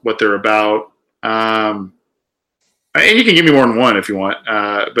Bengals, what they're about, and you can give me more than one if you want.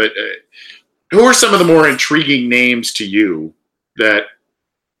 But who are some of the more intriguing names to you that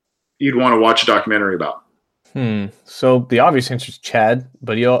you'd want to watch a documentary about? So the obvious answer is Chad,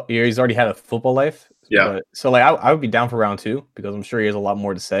 but he's already had a Football Life. Yeah. So I would be down for round 2 because I'm sure he has a lot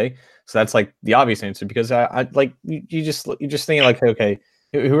more to say. So that's like the obvious answer, because I like you just thinking like, okay,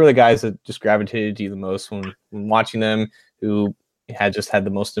 who are the guys that just gravitated to you the most when watching them, who had the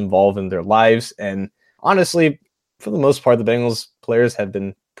most involved in their lives? And honestly, for the most part, the Bengals players have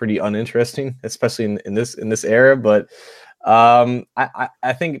been pretty uninteresting, especially in this era. But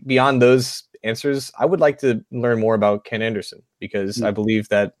I think beyond those answers, I would like to learn more about Ken Anderson, because I believe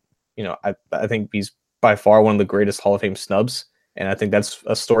that, I think he's by far one of the greatest Hall of Fame snubs. And I think that's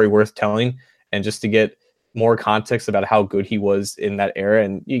a story worth telling. And just to get more context about how good he was in that era.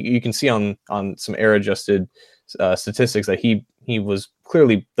 And you can see on some era adjusted statistics that he was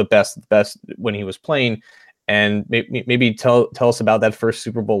clearly the best when he was playing. And maybe tell us about that first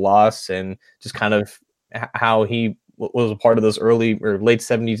Super Bowl loss, and just kind of how he was a part of those early or late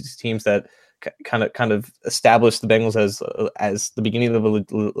 70s teams that kind of established the Bengals as the beginning of a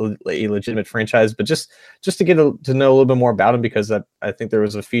legitimate franchise. But just to get to know a little bit more about him, because I think there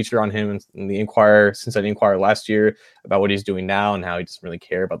was a feature on him in the Inquirer, Cincinnati Inquirer last year, about what he's doing now and how he doesn't really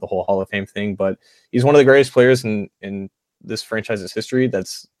care about the whole Hall of Fame thing. But he's one of the greatest players in this franchise's history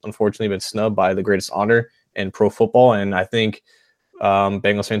that's unfortunately been snubbed by the greatest honor in pro football. And I think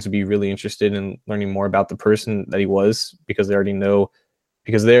Bengals fans would be really interested in learning more about the person that he was, because they already know,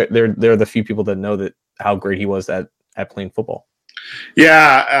 because they're the few people that know that how great he was at at playing football.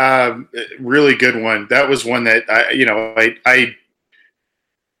 Yeah, really good one. That was one that I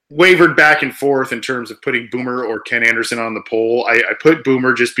wavered back and forth in terms of putting Boomer or Ken Anderson on the poll. I put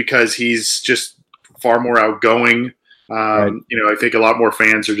Boomer just because he's just far more outgoing. Right. I think a lot more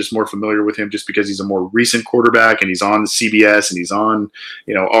fans are just more familiar with him just because he's a more recent quarterback and he's on CBS and he's on,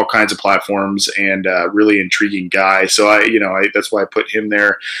 all kinds of platforms and really intriguing guy. So that's why I put him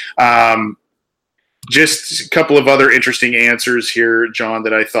there. Just a couple of other interesting answers here, John,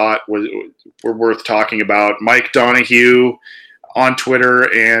 that I thought were worth talking about. Mike Donahue on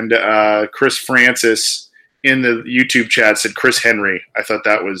Twitter and Chris Francis in the YouTube chat said Chris Henry. I thought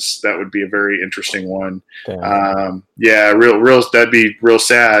that would be a very interesting one. Real that'd be real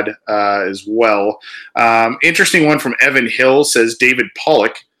sad as well. Interesting one from Evan Hill says David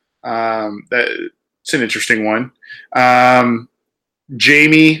Pollock. That's an interesting one.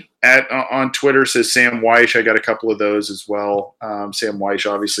 Jamie on Twitter says Sam Weish. I got a couple of those as well. Sam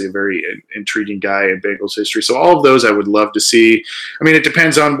Weish, obviously a very intriguing guy in Bengals history. So all of those I would love to see. I mean, it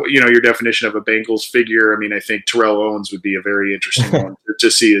depends on your definition of a Bengals figure. I mean, I think Terrell Owens would be a very interesting one to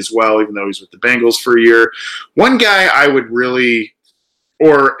see as well, even though he's with the Bengals for a year. One guy I would really,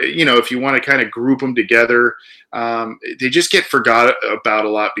 or if you want to kind of group them together, they just get forgot about a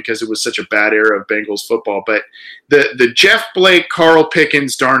lot because it was such a bad era of Bengals football. But the Jeff Blake, Carl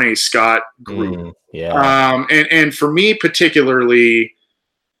Pickens, Darnay Scott group. And for me particularly,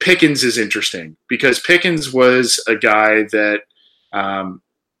 Pickens is interesting because Pickens was a guy that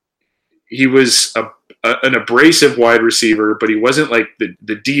he was an abrasive wide receiver, but he wasn't like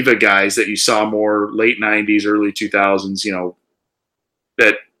the diva guys that you saw more late 90s, early 2000s,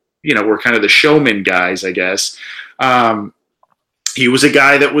 that were kind of the showman guys, I guess. He was a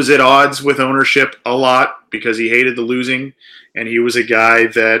guy that was at odds with ownership a lot because he hated the losing, and he was a guy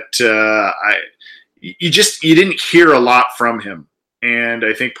that you didn't hear a lot from him. And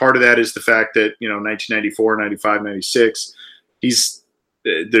I think part of that is the fact that 1994, 95, 96,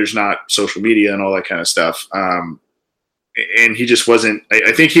 there's not social media and all that kind of stuff, and he just wasn't.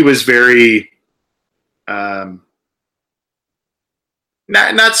 I think he was very.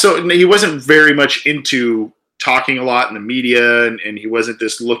 Not so. He wasn't very much into talking a lot in the media, and he wasn't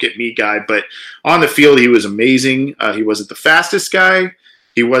this look at me guy. But on the field, he was amazing. He wasn't the fastest guy.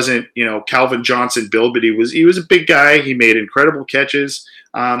 He wasn't, Calvin Johnson build, but he was a big guy. He made incredible catches.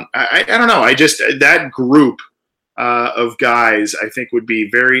 I don't know. That group of guys, I think, would be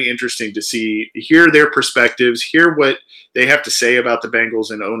very interesting to hear their perspectives, hear what they have to say about the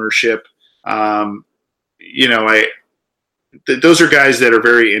Bengals and ownership. Those are guys that are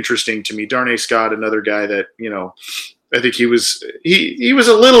very interesting to me. Darnay Scott, another guy that, I think he was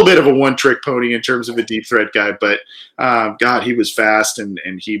a little bit of a one-trick pony in terms of a deep threat guy, but God, he was fast and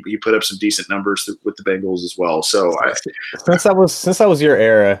he put up some decent numbers with the Bengals as well. So since that was your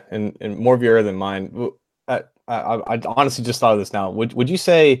era and more of your era than mine, I honestly just thought of this now. Would you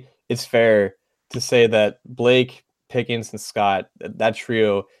say it's fair to say that Blake, Pickens, and Scott, that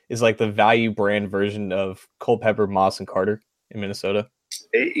trio is like the value brand version of Culpepper, Moss, and Carter in Minnesota?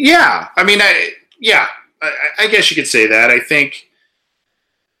 Yeah. I mean, I guess you could say that. I think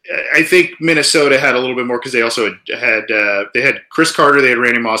Minnesota had a little bit more because they also had Chris Carter, they had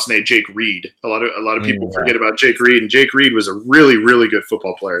Randy Moss, and they had Jake Reed. A lot of people forget about Jake Reed, and Jake Reed was a really, really good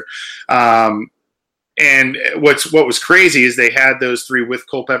football player. And what was crazy is they had those three with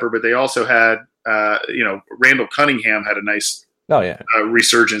Culpepper, but they also had Randall Cunningham had a nice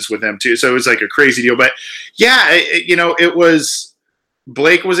resurgence with them too. So it was like a crazy deal. But yeah, it was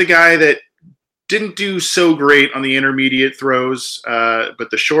Blake was a guy that didn't do so great on the intermediate throws,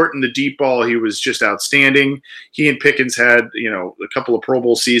 but the short and the deep ball, he was just outstanding. He and Pickens had, a couple of Pro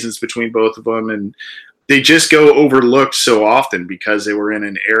Bowl seasons between both of them, and they just go overlooked so often because they were in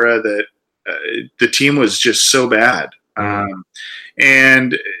an era that the team was just so bad.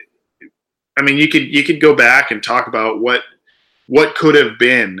 And I mean, you could go back and talk about what could have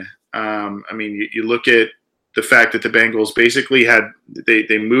been. I mean, you look at the fact that the Bengals basically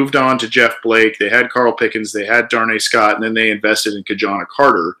they moved on to Jeff Blake, they had Carl Pickens, they had Darnay Scott, and then they invested in Kajana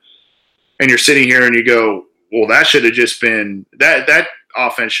Carter. And you're sitting here and you go, well, that should have just been that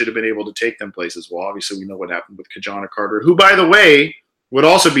offense should have been able to take them places. Well, obviously we know what happened with Kajana Carter, who, by the way, would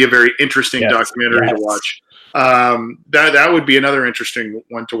also be a very interesting documentary to watch. That would be another interesting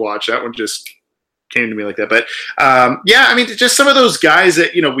one to watch. That one just came to me like that. But I mean, just some of those guys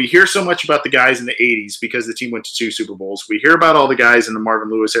that, we hear so much about the guys in the 80s because the team went to 2 Super Bowls. We hear about all the guys in the Marvin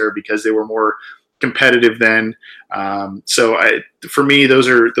Lewis era because they were more competitive then. For me, those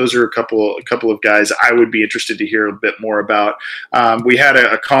are a couple of guys I would be interested to hear a bit more about. We had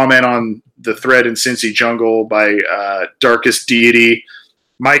a comment on the thread in Cincy Jungle by Darkest Deity.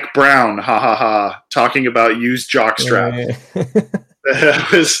 Mike Brown, ha ha ha, talking about used jockstrap.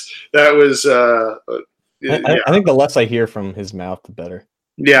 That was. I think the less I hear from his mouth, the better.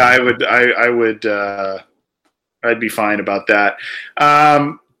 Yeah, I would. I'd be fine about that.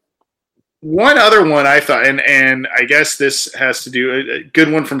 One other one I thought, and I guess this has to do a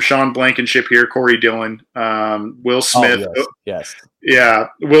good one from Sean Blankenship here, Corey Dillon, Will Smith. Oh, yes. Yeah,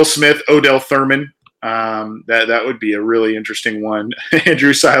 Will Smith, Odell Thurman. That would be a really interesting one.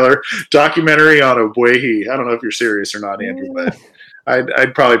 Andrew Seiler, documentary on Obuehi. I don't know if you're serious or not, Andrew, but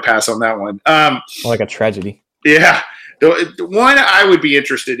I'd probably pass on that one. Like a tragedy. Yeah. The one I would be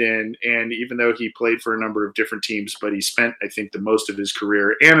interested in, and even though he played for a number of different teams, but he spent, I think, the most of his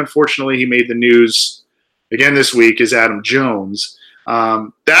career, and unfortunately he made the news again this week, is Adam Jones.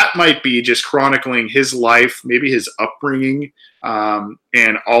 That might be just chronicling his life, maybe his upbringing,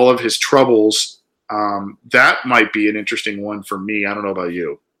 and all of his troubles. That might be an interesting one for me. I don't know about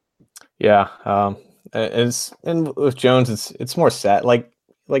you. Yeah. And with Jones, it's more sad. Like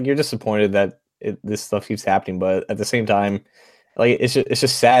you're disappointed that this stuff keeps happening, but at the same time, like it's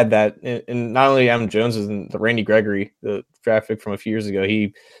just sad that, and not only Adam Jones and the Randy Gregory, the draft pick from a few years ago,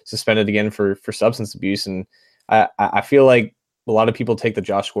 he suspended again for substance abuse, and I feel like a lot of people take the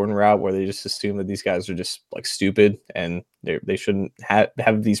Josh Gordon route where they just assume that these guys are just like stupid and they shouldn't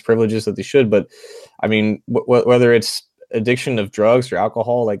have these privileges that they should. But I mean, whether it's addiction of drugs or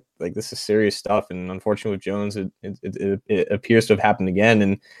alcohol, like this is serious stuff, and unfortunately with Jones, it appears to have happened again.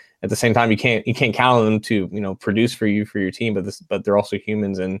 And at the same time, you can't count on them to produce for your team, but they're also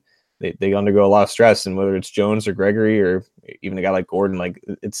humans and they undergo a lot of stress. And whether it's Jones or Gregory or even a guy like Gordon, like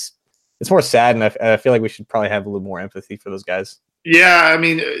it's more sad, and I feel like we should probably have a little more empathy for those guys. Yeah, I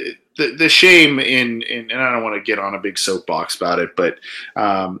mean, the shame in and I don't want to get on a big soapbox about it, but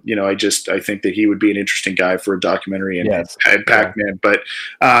I think that he would be an interesting guy for a documentary and Pac-Man. But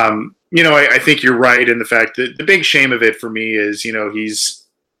I think you're right in the fact that the big shame of it for me is he's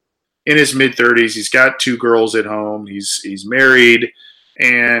in his mid-30s. He's got 2 girls at home. He's married,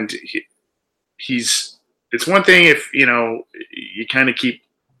 and he's. It's one thing if you kind of keep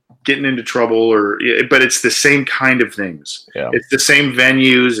getting into trouble, but it's the same kind of things. Yeah. It's the same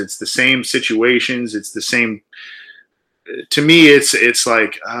venues. It's the same situations. It's the same. To me, it's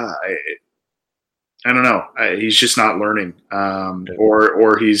like I don't know. He's just not learning,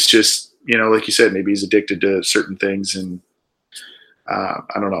 or he's just like you said, maybe he's addicted to certain things and. I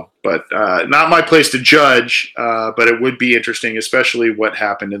don't know, but not my place to judge, but it would be interesting, especially what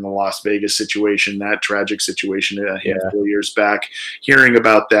happened in the Las Vegas situation, that tragic situation a handful of years back. Hearing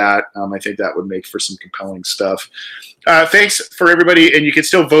about that, I think that would make for some compelling stuff. Thanks for everybody, and you can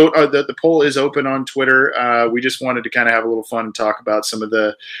still vote. The poll is open on Twitter. We just wanted to kind of have a little fun and talk about some of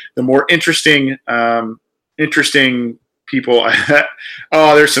the more interesting people.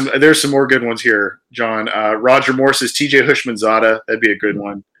 There's some more good ones here, John. Roger Moore says TJ Hushmanzada. That'd be a good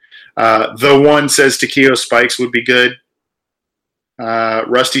one. The One says Takeo Spikes would be good.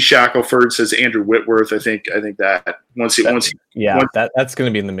 Rusty Shackelford says Andrew Whitworth. I think that once that's going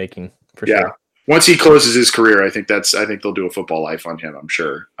to be in the making for sure. Once he closes his career, I think they'll do a Football Life on him. I'm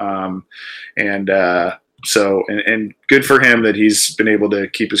sure. So good for him that he's been able to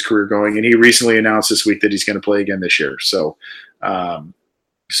keep his career going. And he recently announced this week that he's going to play again this year. So awesome.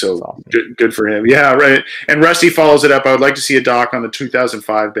 Good for him. Yeah, right. And Rusty follows it up. I would like to see a doc on the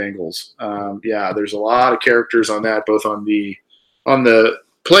 2005 Bengals. There's a lot of characters on that, both on the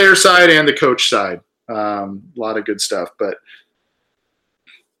player side and the coach side. A lot of good stuff. But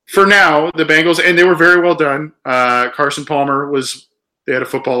for now, the Bengals, and they were very well done. Carson Palmer they had a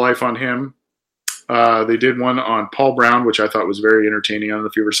Football Life on him. They did one on Paul Brown, which I thought was very entertaining. I don't know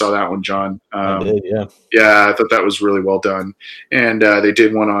if you ever saw that one, John. I did, yeah. Yeah, I thought that was really well done. And they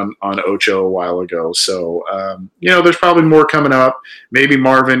did one on Ocho a while ago. So, there's probably more coming up. Maybe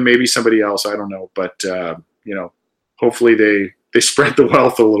Marvin, maybe somebody else. I don't know. But, hopefully they spread the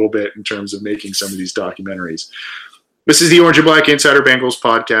wealth a little bit in terms of making some of these documentaries. This is the Orange and Black Insider Bengals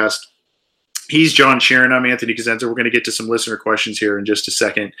podcast. He's John Sheeran. I'm Anthony Cosenza. We're going to get to some listener questions here in just a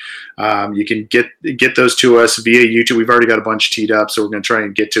second. You can get those to us via YouTube. We've already got a bunch teed up, so we're going to try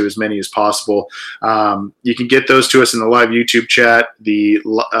and get to as many as possible. You can get those to us in the live YouTube chat, the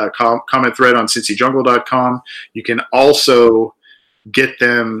comment thread on cincyjungle.com. You can also get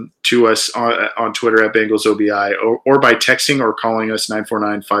them to us on Twitter at BengalsOBI or by texting or calling us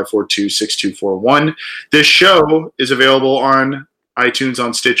 949-542-6241. This show is available on iTunes,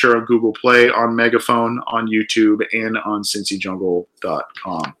 on Stitcher, on Google Play, on Megaphone, on YouTube, and on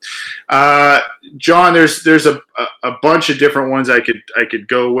cincyjungle.com. John, there's a bunch of different ones I could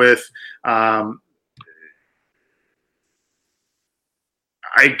go with.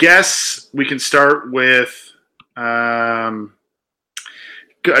 I guess we can start with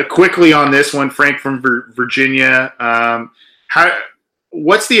quickly on this one. Frank from Virginia.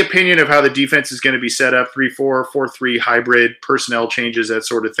 What's the opinion of how the defense is going to be set up? 3-4, 4-3 hybrid, personnel changes, that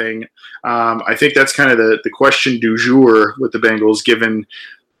sort of thing. I think that's kind of the question du jour with the Bengals, given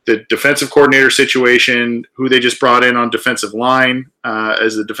the defensive coordinator situation, who they just brought in on defensive line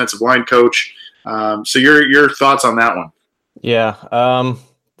as the defensive line coach. So your thoughts on that one? Yeah,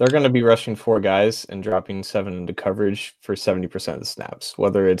 they're going to be rushing 4 guys and dropping 7 into coverage for 70% of the snaps,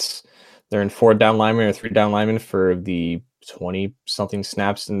 whether it's they're in 4 down linemen or 3 down linemen for the 20-something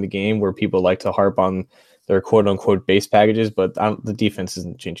snaps in the game, where people like to harp on their quote-unquote base packages, but the defense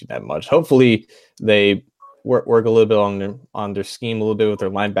isn't changing that much. Hopefully they work a little bit on their scheme, a little bit with their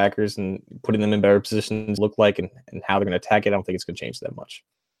linebackers and putting them in better positions look like and how they're going to attack it. I don't think it's going to change that much.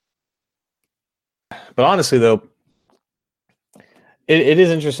 But honestly, though, it is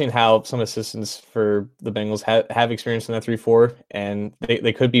interesting how some assistants for the Bengals have experience in that 3-4, and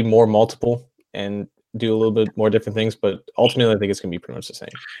they could be more multiple and do a little bit more different things, but ultimately I think it's going to be pretty much the same.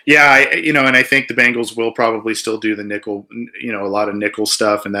 Yeah, and I think the Bengals will probably still do the nickel, a lot of nickel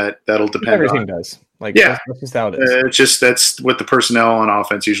stuff, and that'll depend. Everything does. That's just how it is. It's just that's what the personnel on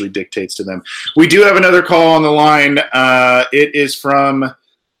offense usually dictates to them. We do have another call on the line. It is from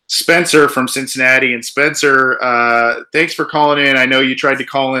Spencer from Cincinnati. And Spencer, thanks for calling in. I know you tried to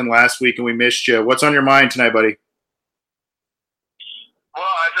call in last week and we missed you. What's on your mind tonight, buddy? Well,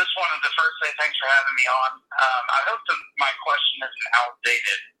 I just wanted to first say thanks for having me on. I hope my question isn't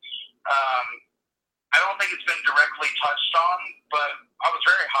outdated. I don't think it's been directly touched on, but I was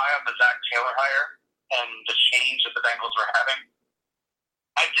very high on the Zach Taylor hire and the change that the Bengals were having.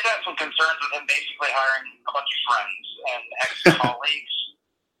 I did have some concerns with him basically hiring a bunch of friends and ex-colleagues.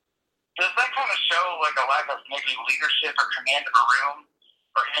 Does that kind of show like a lack of maybe leadership or command of a room,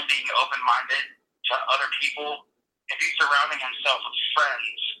 or him being open-minded to other people? If he's surrounding himself with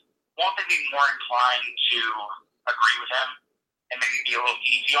friends, won't they be more inclined to agree with him and maybe be a little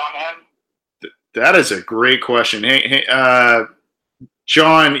easy on him? That is a great question. Hey,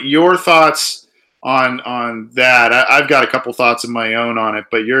 John, your thoughts on that? I've got a couple thoughts of my own on it,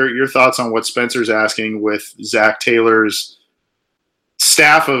 but your thoughts on what Spencer's asking with Zach Taylor's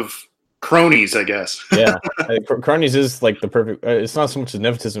staff of cronies, I guess. Yeah, cronies is like the perfect. It's not so much as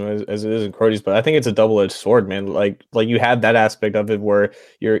nepotism as it is in cronies, but I think it's a double-edged sword, man. Like you have that aspect of it where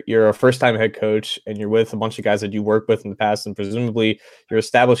you're a first-time head coach and you're with a bunch of guys that you work with in the past, and presumably you're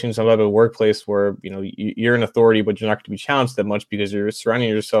establishing some type of workplace where you're an authority, but you're not going to be challenged that much because you're surrounding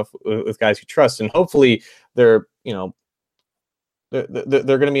yourself with guys you trust, and hopefully they're going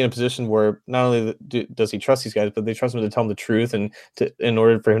to be in a position where not only does he trust these guys, but they trust him to tell him the truth, and in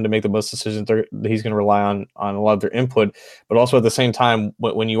order for him to make the most decisions, he's going to rely on a lot of their input. But also at the same time,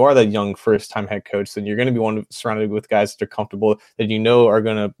 when you are that young first-time head coach, then you're going to be surrounded with guys that are comfortable, that are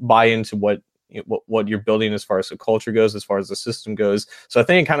going to buy into what you're building as far as the culture goes, as far as the system goes. So I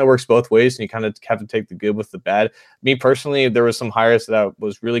think it kind of works both ways, and you kind of have to take the good with the bad. Me personally, there was some hires that I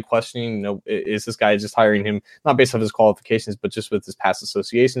was really questioning. Is this guy just hiring him not based off his qualifications, but just with his past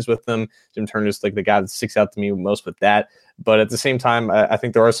associations with them? Jim Turner's like the guy that sticks out to me most with that. But at the same time, I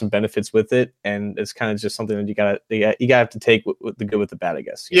think there are some benefits with it, and it's kind of just something that you gotta have to take with the good with the bad, I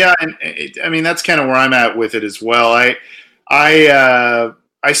guess. Yeah, and I mean that's kind of where I'm at with it as well.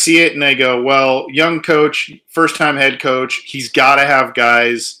 I see it and I go, well, young coach, first-time head coach, he's got to have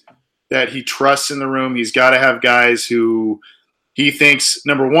guys that he trusts in the room. He's got to have guys who he thinks,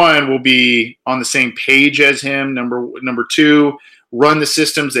 number one, will be on the same page as him. Number two, run the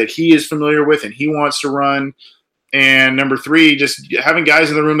systems that he is familiar with and he wants to run. And number three, just having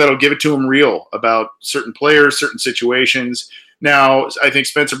guys in the room that'll give it to him real about certain players, certain situations. Now, I think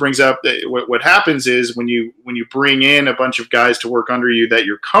Spencer brings up that what happens is when you bring in a bunch of guys to work under you that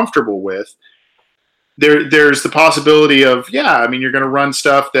you're comfortable with, there's the possibility of, you're going to run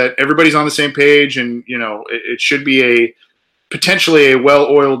stuff that everybody's on the same page, and it should be potentially a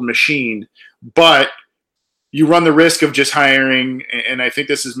well-oiled machine, but you run the risk of just hiring, and I think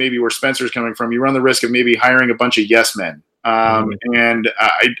this is maybe where Spencer's coming from. You run the risk of maybe hiring a bunch of yes men, and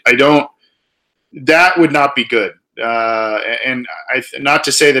I don't. That would not be good. And not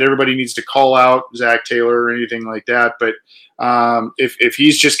to say that everybody needs to call out Zach Taylor or anything like that, but if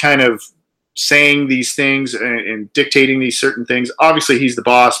he's just kind of saying these things and dictating these certain things, obviously he's the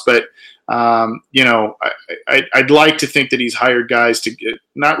boss, but I'd like to think that he's hired guys to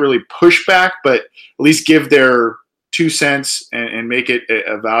not really push back, but at least give their 2 cents and make it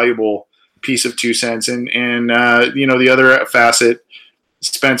a valuable piece of 2 cents. And the other facet,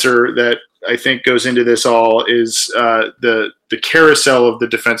 Spencer, that I think goes into this all is the carousel of the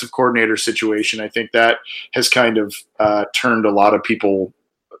defensive coordinator situation. I think that has kind of turned a lot of people.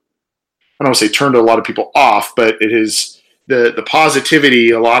 I don't want to say turned a lot of people off, but it has the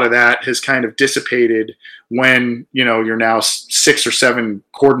positivity. A lot of that has kind of dissipated when you're now 6 or 7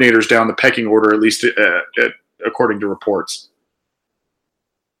 coordinators down the pecking order, at least according to reports.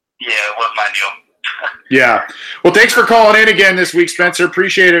 Yeah, it was my deal. Yeah. Well, thanks for calling in again this week, Spencer.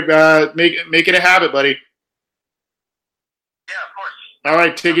 Appreciate it. Make it a habit, buddy. Yeah, of course. All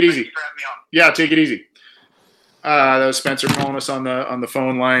right, take it easy. Thanks for having me on. Yeah, take it easy. That was Spencer calling us on the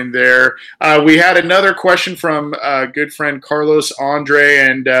phone line there. We had another question from good friend Carlos Andre,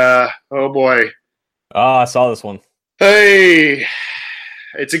 and oh boy. Oh, I saw this one. Hey,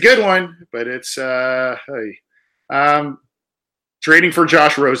 it's a good one, but it's trading for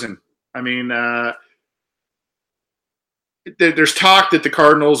Josh Rosen. I mean, there's talk that the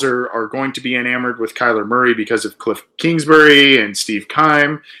Cardinals are going to be enamored with Kyler Murray because of Cliff Kingsbury and Steve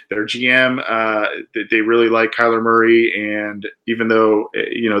Keim, their GM. They really like Kyler Murray, and even though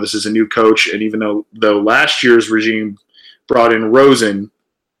this is a new coach, and even though last year's regime brought in Rosen,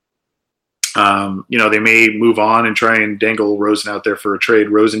 they may move on and try and dangle Rosen out there for a trade.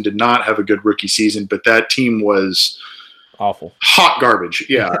 Rosen did not have a good rookie season, but that team was awful, hot garbage.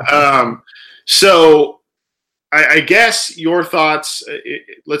 Yeah. So I guess your thoughts.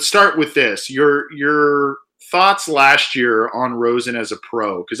 Let's start with this. Your thoughts last year on Rosen as a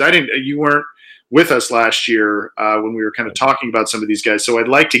pro, because you weren't with us last year when we were kind of talking about some of these guys. So I'd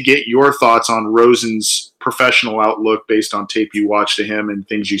like to get your thoughts on Rosen's professional outlook based on tape you watched of him and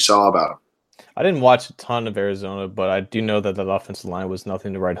things you saw about him. I didn't watch a ton of Arizona, but I do know that offensive line was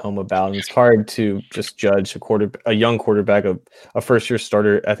nothing to write home about. And it's hard to just judge a young quarterback, a first-year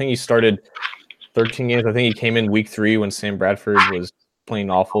starter. I think he started 13 games. I think he came in week 3 when Sam Bradford was playing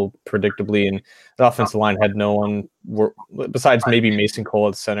awful, predictably, and the offensive line had no one besides maybe Mason Cole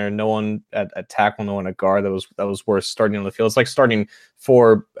at center, no one at tackle, no one at guard that was worth starting on the field. It's like starting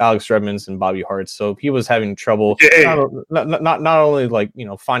 4 Alex Redmonds and Bobby Hart. So he was having trouble, not only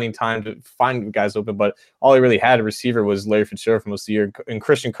finding time to find guys open, but all he really had a receiver was Larry Fitzgerald for most of the year, and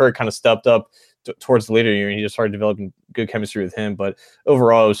Christian Kirk kind of stepped up towards the later year, and he just started developing good chemistry with him. But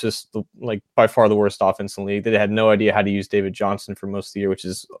overall, it was just by far the worst offense in the league. They had no idea how to use David Johnson for most of the year, which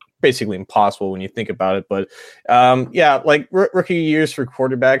is basically impossible when you think about it. But rookie years for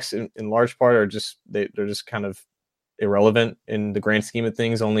quarterbacks in large part are just they're just kind of irrelevant in the grand scheme of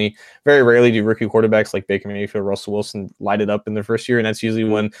things. Only very rarely do rookie quarterbacks like Baker Mayfield, Russell Wilson light it up in their first year, and that's usually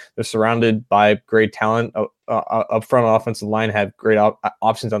when they're surrounded by great talent up front on offensive line, have great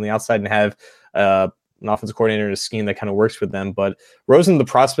options on the outside, and have an offensive coordinator in a scheme that kind of works with them. But Rosen, the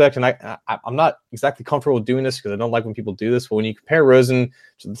prospect, and I'm not exactly comfortable with doing this because I don't like when people do this, but when you compare Rosen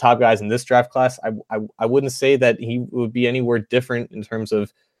to the top guys in this draft class, I wouldn't say that he would be anywhere different in terms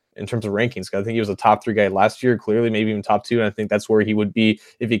of rankings. I think he was a top 3 guy last year, clearly, maybe even top 2. And I think that's where he would be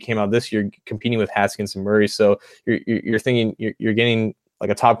if he came out this year competing with Haskins and Murray. So you're thinking you're getting like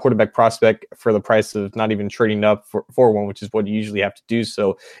a top quarterback prospect for the price of not even trading up for one, which is what you usually have to do.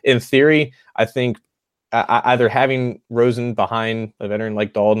 So in theory, I think either having Rosen behind a veteran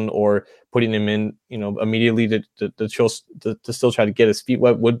like Dalton or putting him in, immediately to still try to get his feet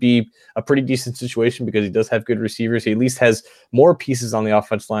wet would be a pretty decent situation because he does have good receivers. He at least has more pieces on the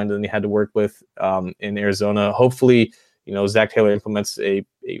offense line than he had to work with in Arizona. Hopefully, Zach Taylor implements a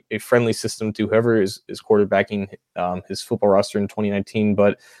friendly system to whoever is quarterbacking his football roster in 2019.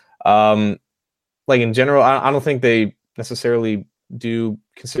 But in general, I don't think they necessarily do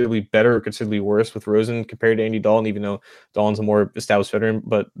considerably better or considerably worse with Rosen compared to Andy Dalton, even though Dalton's a more established veteran.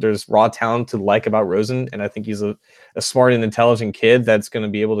 But there's raw talent to like about Rosen, and I think he's a smart and intelligent kid that's going to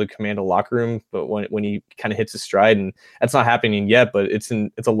be able to command a locker room. But when he kind of hits his stride, and that's not happening yet, but it's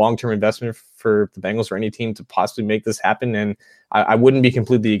a long-term investment for the Bengals or any team to possibly make this happen. And I wouldn't be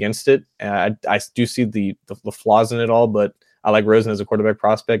completely against it. I do see the flaws in it all, but I like Rosen as a quarterback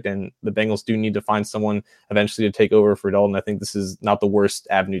prospect, and the Bengals do need to find someone eventually to take over for Dalton. I think this is not the worst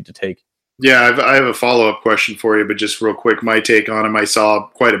avenue to take. Yeah, I have a follow-up question for you, but just real quick, my take on him. I saw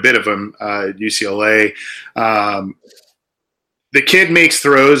quite a bit of him at UCLA. The kid makes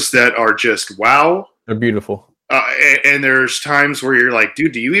throws that are just wow. They're beautiful. And there's times where you're like,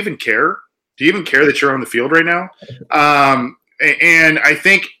 dude, do you even care? Do you even care that you're on the field right now? And I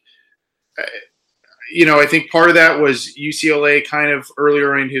think – I think part of that was UCLA kind of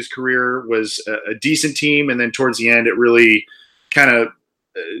earlier in his career was a decent team. And then towards the end, it really kind of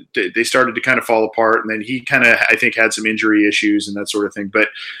they started to kind of fall apart, and then he kind of, I think, had some injury issues and that sort of thing. But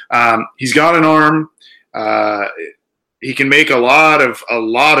he's got an arm. He can make a lot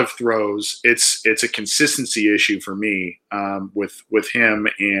of throws. It's a consistency issue for me with him,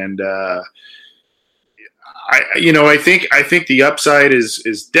 and I think the upside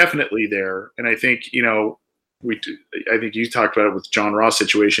is definitely there, and I think I think you talked about it with John Ross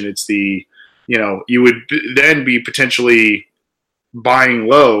situation. It's the you would then be potentially buying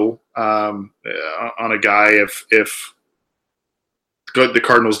low on a guy if the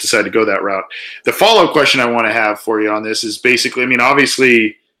Cardinals decide to go that route. The follow-up question I want to have for you on this is basically, I mean,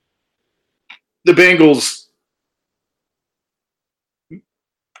 obviously the Bengals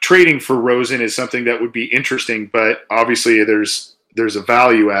trading for Rosen is something that would be interesting, but obviously there's a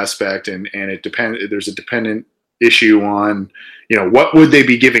value aspect and it depends. There's a dependent issue on, what would they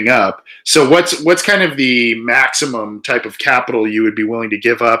be giving up? So what's kind of the maximum type of capital you would be willing to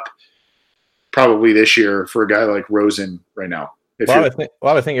give up probably this year for a guy like Rosen right now? I would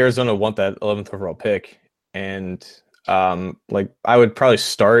think Arizona want that 11th overall pick, and I would probably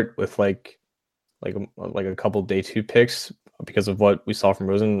start with like a couple day 2 picks because of what we saw from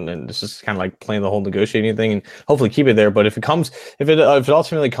Rosen, and it's just kind of like playing the whole negotiating thing and hopefully keep it there. But if it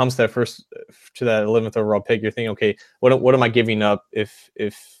ultimately comes to that 11th overall pick, you're thinking, okay, what am I giving up if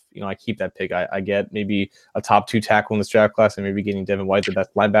I keep that pick? I get maybe a top 2 tackle in this draft class, and maybe getting Devin White, the best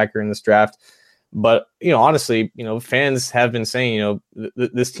linebacker in this draft. But honestly, fans have been saying,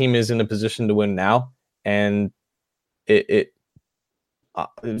 this team is in a position to win now, and it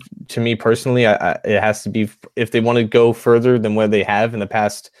to me personally, it has to be, if they want to go further than where they have in the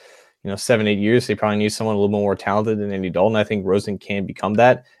past, 7-8 years, they probably need someone a little more talented than Andy Dalton. I think Rosen can become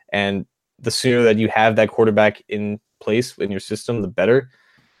that, and the sooner that you have that quarterback in place in your system, the better.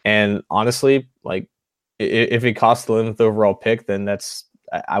 And honestly, like if it costs the 11th overall pick, then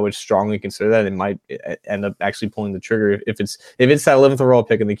I would strongly consider that. It might end up actually pulling the trigger if it's that 11th overall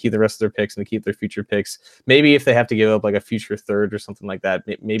pick and they keep the rest of their picks and they keep their future picks. Maybe if they have to give up like a future third or something like that,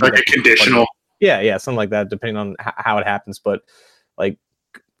 maybe like a conditional. Yeah, something like that, depending on how it happens. But like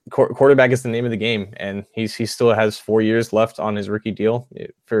quarterback is the name of the game, and he still has 4 years left on his rookie deal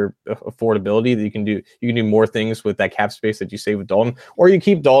for affordability. That you can do more things with that cap space that you save with Dalton, or you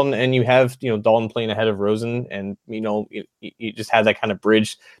keep Dalton and you have Dalton playing ahead of Rosen, and you just have that kind of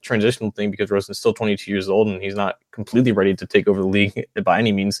bridge transitional thing because Rosen's still 22 years old and he's not completely ready to take over the league by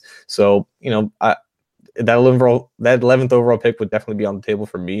any means. So that 11th overall pick would definitely be on the table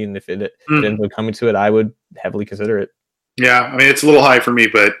for me, and if it ends up coming to it, I would heavily consider it. Yeah, I mean, it's a little high for me,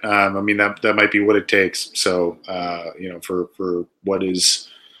 but I mean that might be what it takes. So for what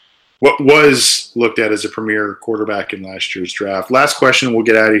was looked at as a premier quarterback in last year's draft. Last question, we'll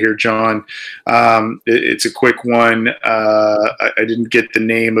get out of here, John. It's a quick one. I didn't get the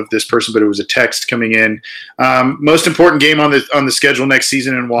name of this person, but it was a text coming in. Most important game on the schedule next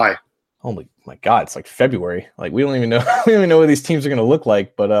season, and why? Oh my God, it's like February. Like we don't even know what these teams are going to look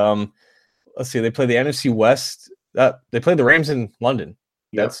like. But let's see. They play the NFC West. They played the Rams in London.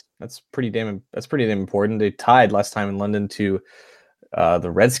 Yep. That's pretty damn important. They tied last time in London to the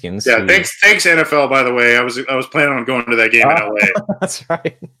Redskins. Yeah, thanks NFL. By the way, I was planning on going to that game in LA. That's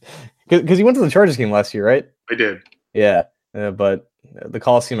right, because you went to the Chargers game last year, right? I did. Yeah, but the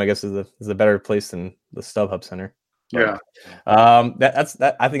Coliseum, I guess, is a better place than the StubHub Center. But, yeah,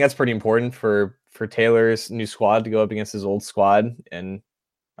 I think that's pretty important for Taylor's new squad to go up against his old squad. And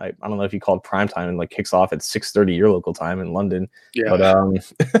I don't know if you call it prime time and like kicks off at 6:30 your local time in London. Yeah.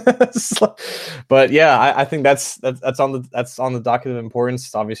 But yeah, I think that's on the docket of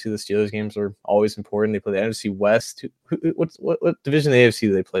importance. Obviously, the Steelers games are always important. They play the NFC West. What division of the AFC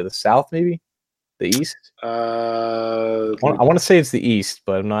do they play? The South, maybe? The East? I want to say it's the East,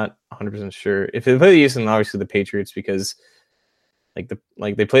 but I'm not 100% sure. If they play the East, then obviously the Patriots, because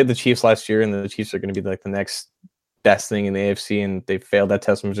they played the Chiefs last year, and the Chiefs are going to be like the next best thing in the AFC, and they failed that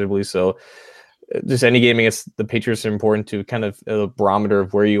test miserably. So just any game against the Patriots are important to kind of a barometer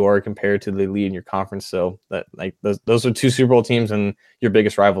of where you are compared to the lead in your conference. So that like those are 2 Super Bowl teams and your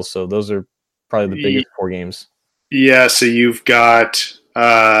biggest rivals. So those are probably the biggest 4 games. Yeah. So you've got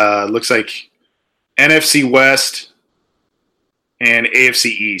looks like NFC West and AFC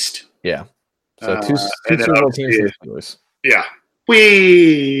East. Yeah. So two Super Bowl teams for the Steelers. Yeah.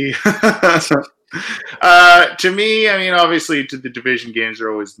 We To me, I mean, obviously, the division games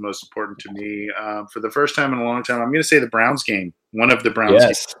are always the most important to me. For the first time in a long time, I'm going to say the Browns game. One of the Browns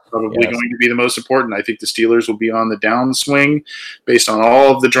games is probably going to be the most important. I think the Steelers will be on the downswing based on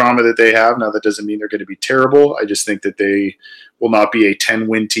all of the drama that they have. Now, that doesn't mean they're going to be terrible. I just think that they will not be a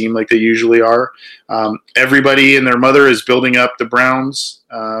 10-win team like they usually are. Everybody and their mother is building up the Browns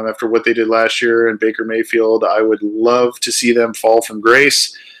after what they did last year in Baker Mayfield. I would love to see them fall from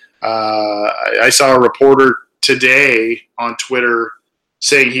grace. I saw a reporter today on Twitter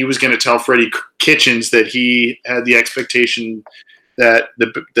saying he was going to tell Freddie Kitchens that he had the expectation that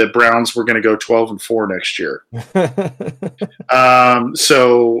the Browns were going to go 12-4 next year.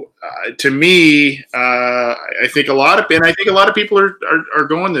 To me, I think a lot of people are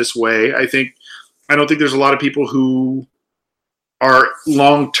going this way. I don't think there's a lot of people who are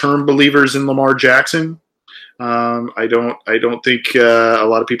long-term believers in Lamar Jackson. I don't think a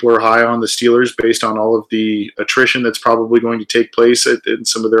lot of people are high on the Steelers based on all of the attrition that's probably going to take place in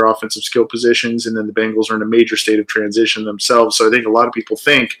some of their offensive skill positions, and then the Bengals are in a major state of transition themselves. So I think a lot of people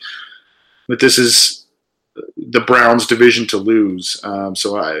think that this is the Browns' division to lose.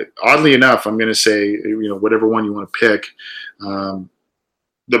 Oddly enough, I'm going to say, whatever one you want to pick,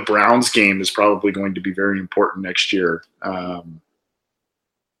 the Browns game is probably going to be very important next year. And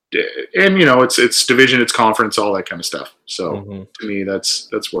it's division, it's conference, all that kind of stuff. So to me, that's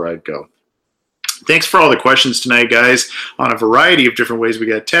where I'd go. Thanks for all the questions tonight, guys, on a variety of different ways. We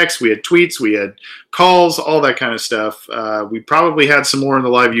got texts, we had tweets, we had calls, all that kind of stuff. We probably had some more in the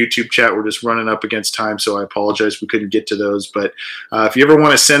live YouTube chat. We're just running up against time, so I apologize we couldn't get to those. But if you ever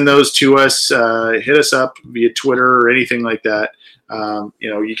want to send those to us, hit us up via Twitter or anything like that.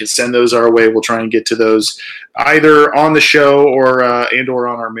 You can send those our way. We'll try and get to those either on the show or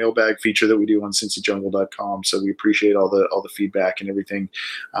on our mailbag feature that we do on CincyJungle.com. So we appreciate all the feedback and everything.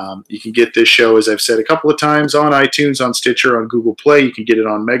 You can get this show, as I've said a couple of times, on iTunes, on Stitcher, on Google Play. You can get it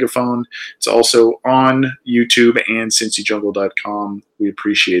on Megaphone. It's also on YouTube and CincyJungle.com. We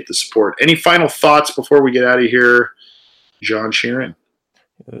appreciate the support. Any final thoughts before we get out of here, John Sheeran?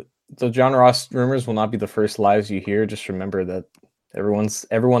 The John Ross rumors will not be the first lies you hear. Just remember that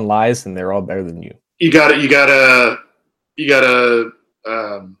everyone lies, and they're all better than you. You got a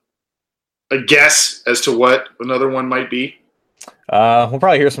guess as to what another one might be? We'll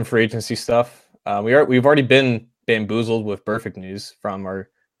probably hear some free agency stuff. We've already been bamboozled with perfect news from our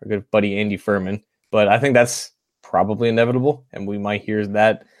good buddy Andy Furman, but I think that's probably inevitable, and we might hear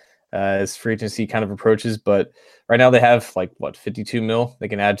that as free agency kind of approaches. But right now they have 52 mil. They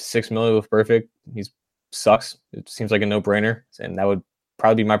can add 6 million with perfect. He sucks. It seems like a no-brainer, and that would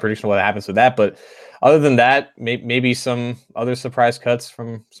probably be my prediction of what happens with that. But other than that, maybe some other surprise cuts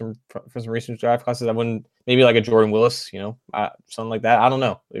from some recent draft classes. I wouldn't, maybe like a Jordan Willis, something like that. I don't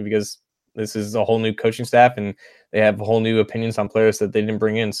know, because this is a whole new coaching staff, and they have whole new opinions on players that they didn't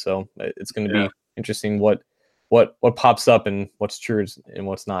bring in. So it's going to be interesting what pops up and what's true and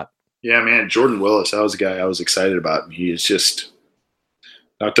what's not. Yeah, man, Jordan Willis, that was a guy I was excited about, and he has just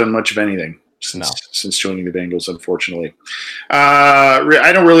not done much of anything since joining the Bengals, unfortunately.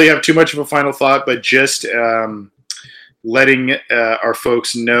 I don't really have too much of a final thought, but just letting our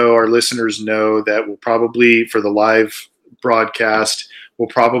folks know, our listeners know, that we'll probably, for the live broadcast, will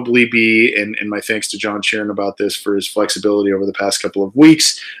probably be, and my thanks to John Sheeran about this for his flexibility over the past couple of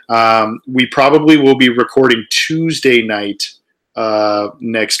weeks, we probably will be recording Tuesday night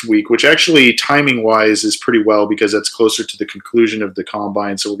next week, which actually timing wise is pretty well, because that's closer to the conclusion of the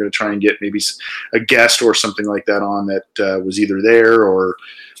combine. So we're going to try and get maybe a guest or something like that on that was either there or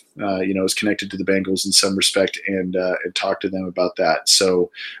is connected to the Bengals in some respect, and talk to them about that.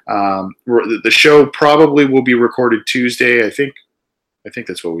 So the show probably will be recorded Tuesday. I think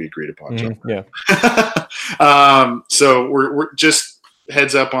that's what we agreed upon. Yeah. So we're just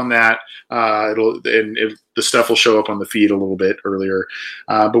heads up on that. The stuff will show up on the feed a little bit earlier.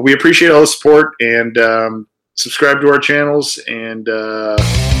 But we appreciate all the support, and subscribe to our channels, and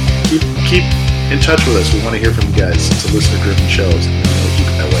keep in touch with us. We want to hear from you guys. It's a listener-driven show, so we want to keep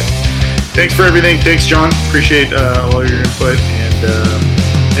it that way. Thanks for everything. Thanks, John. Appreciate all your input. And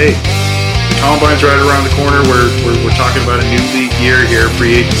hey, the Combine's right around the corner. We're talking about a new league year here.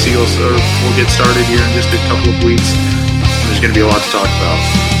 Free agency will get started here in just a couple of weeks. There's going to be a lot to talk about.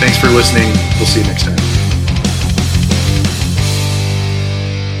 Thanks for listening. We'll see you next time.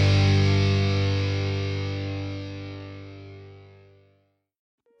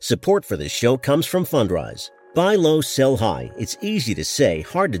 Support for this show comes from Fundrise. Buy low, sell high. It's easy to say,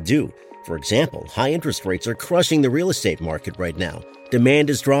 hard to do. For example, high interest rates are crushing the real estate market right now. Demand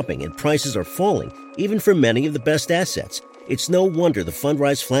is dropping and prices are falling, even for many of the best assets. It's no wonder the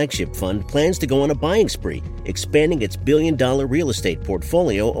Fundrise Flagship Fund plans to go on a buying spree, expanding its billion-dollar real estate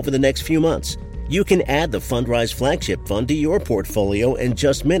portfolio over the next few months. You can add the Fundrise Flagship Fund to your portfolio in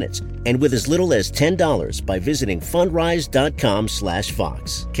just minutes, and with as little as $10 by visiting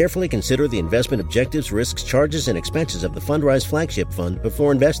fundrise.com/Fox. Carefully consider the investment objectives, risks, charges, and expenses of the Fundrise Flagship Fund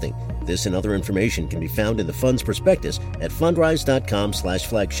before investing. This and other information can be found in the fund's prospectus at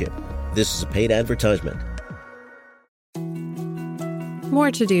fundrise.com/flagship. This is a paid advertisement. More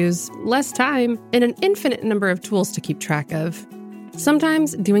to-dos, less time, and an infinite number of tools to keep track of.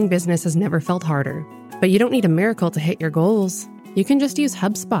 Sometimes doing business has never felt harder, but you don't need a miracle to hit your goals. You can just use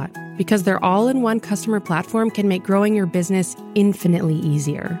HubSpot, because their all-in-one customer platform can make growing your business infinitely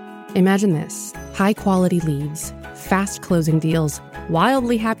easier. Imagine this: high-quality leads, fast closing deals,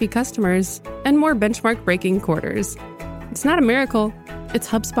 wildly happy customers, and more benchmark-breaking quarters. It's not a miracle, it's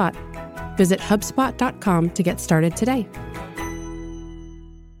HubSpot. Visit HubSpot.com to get started today.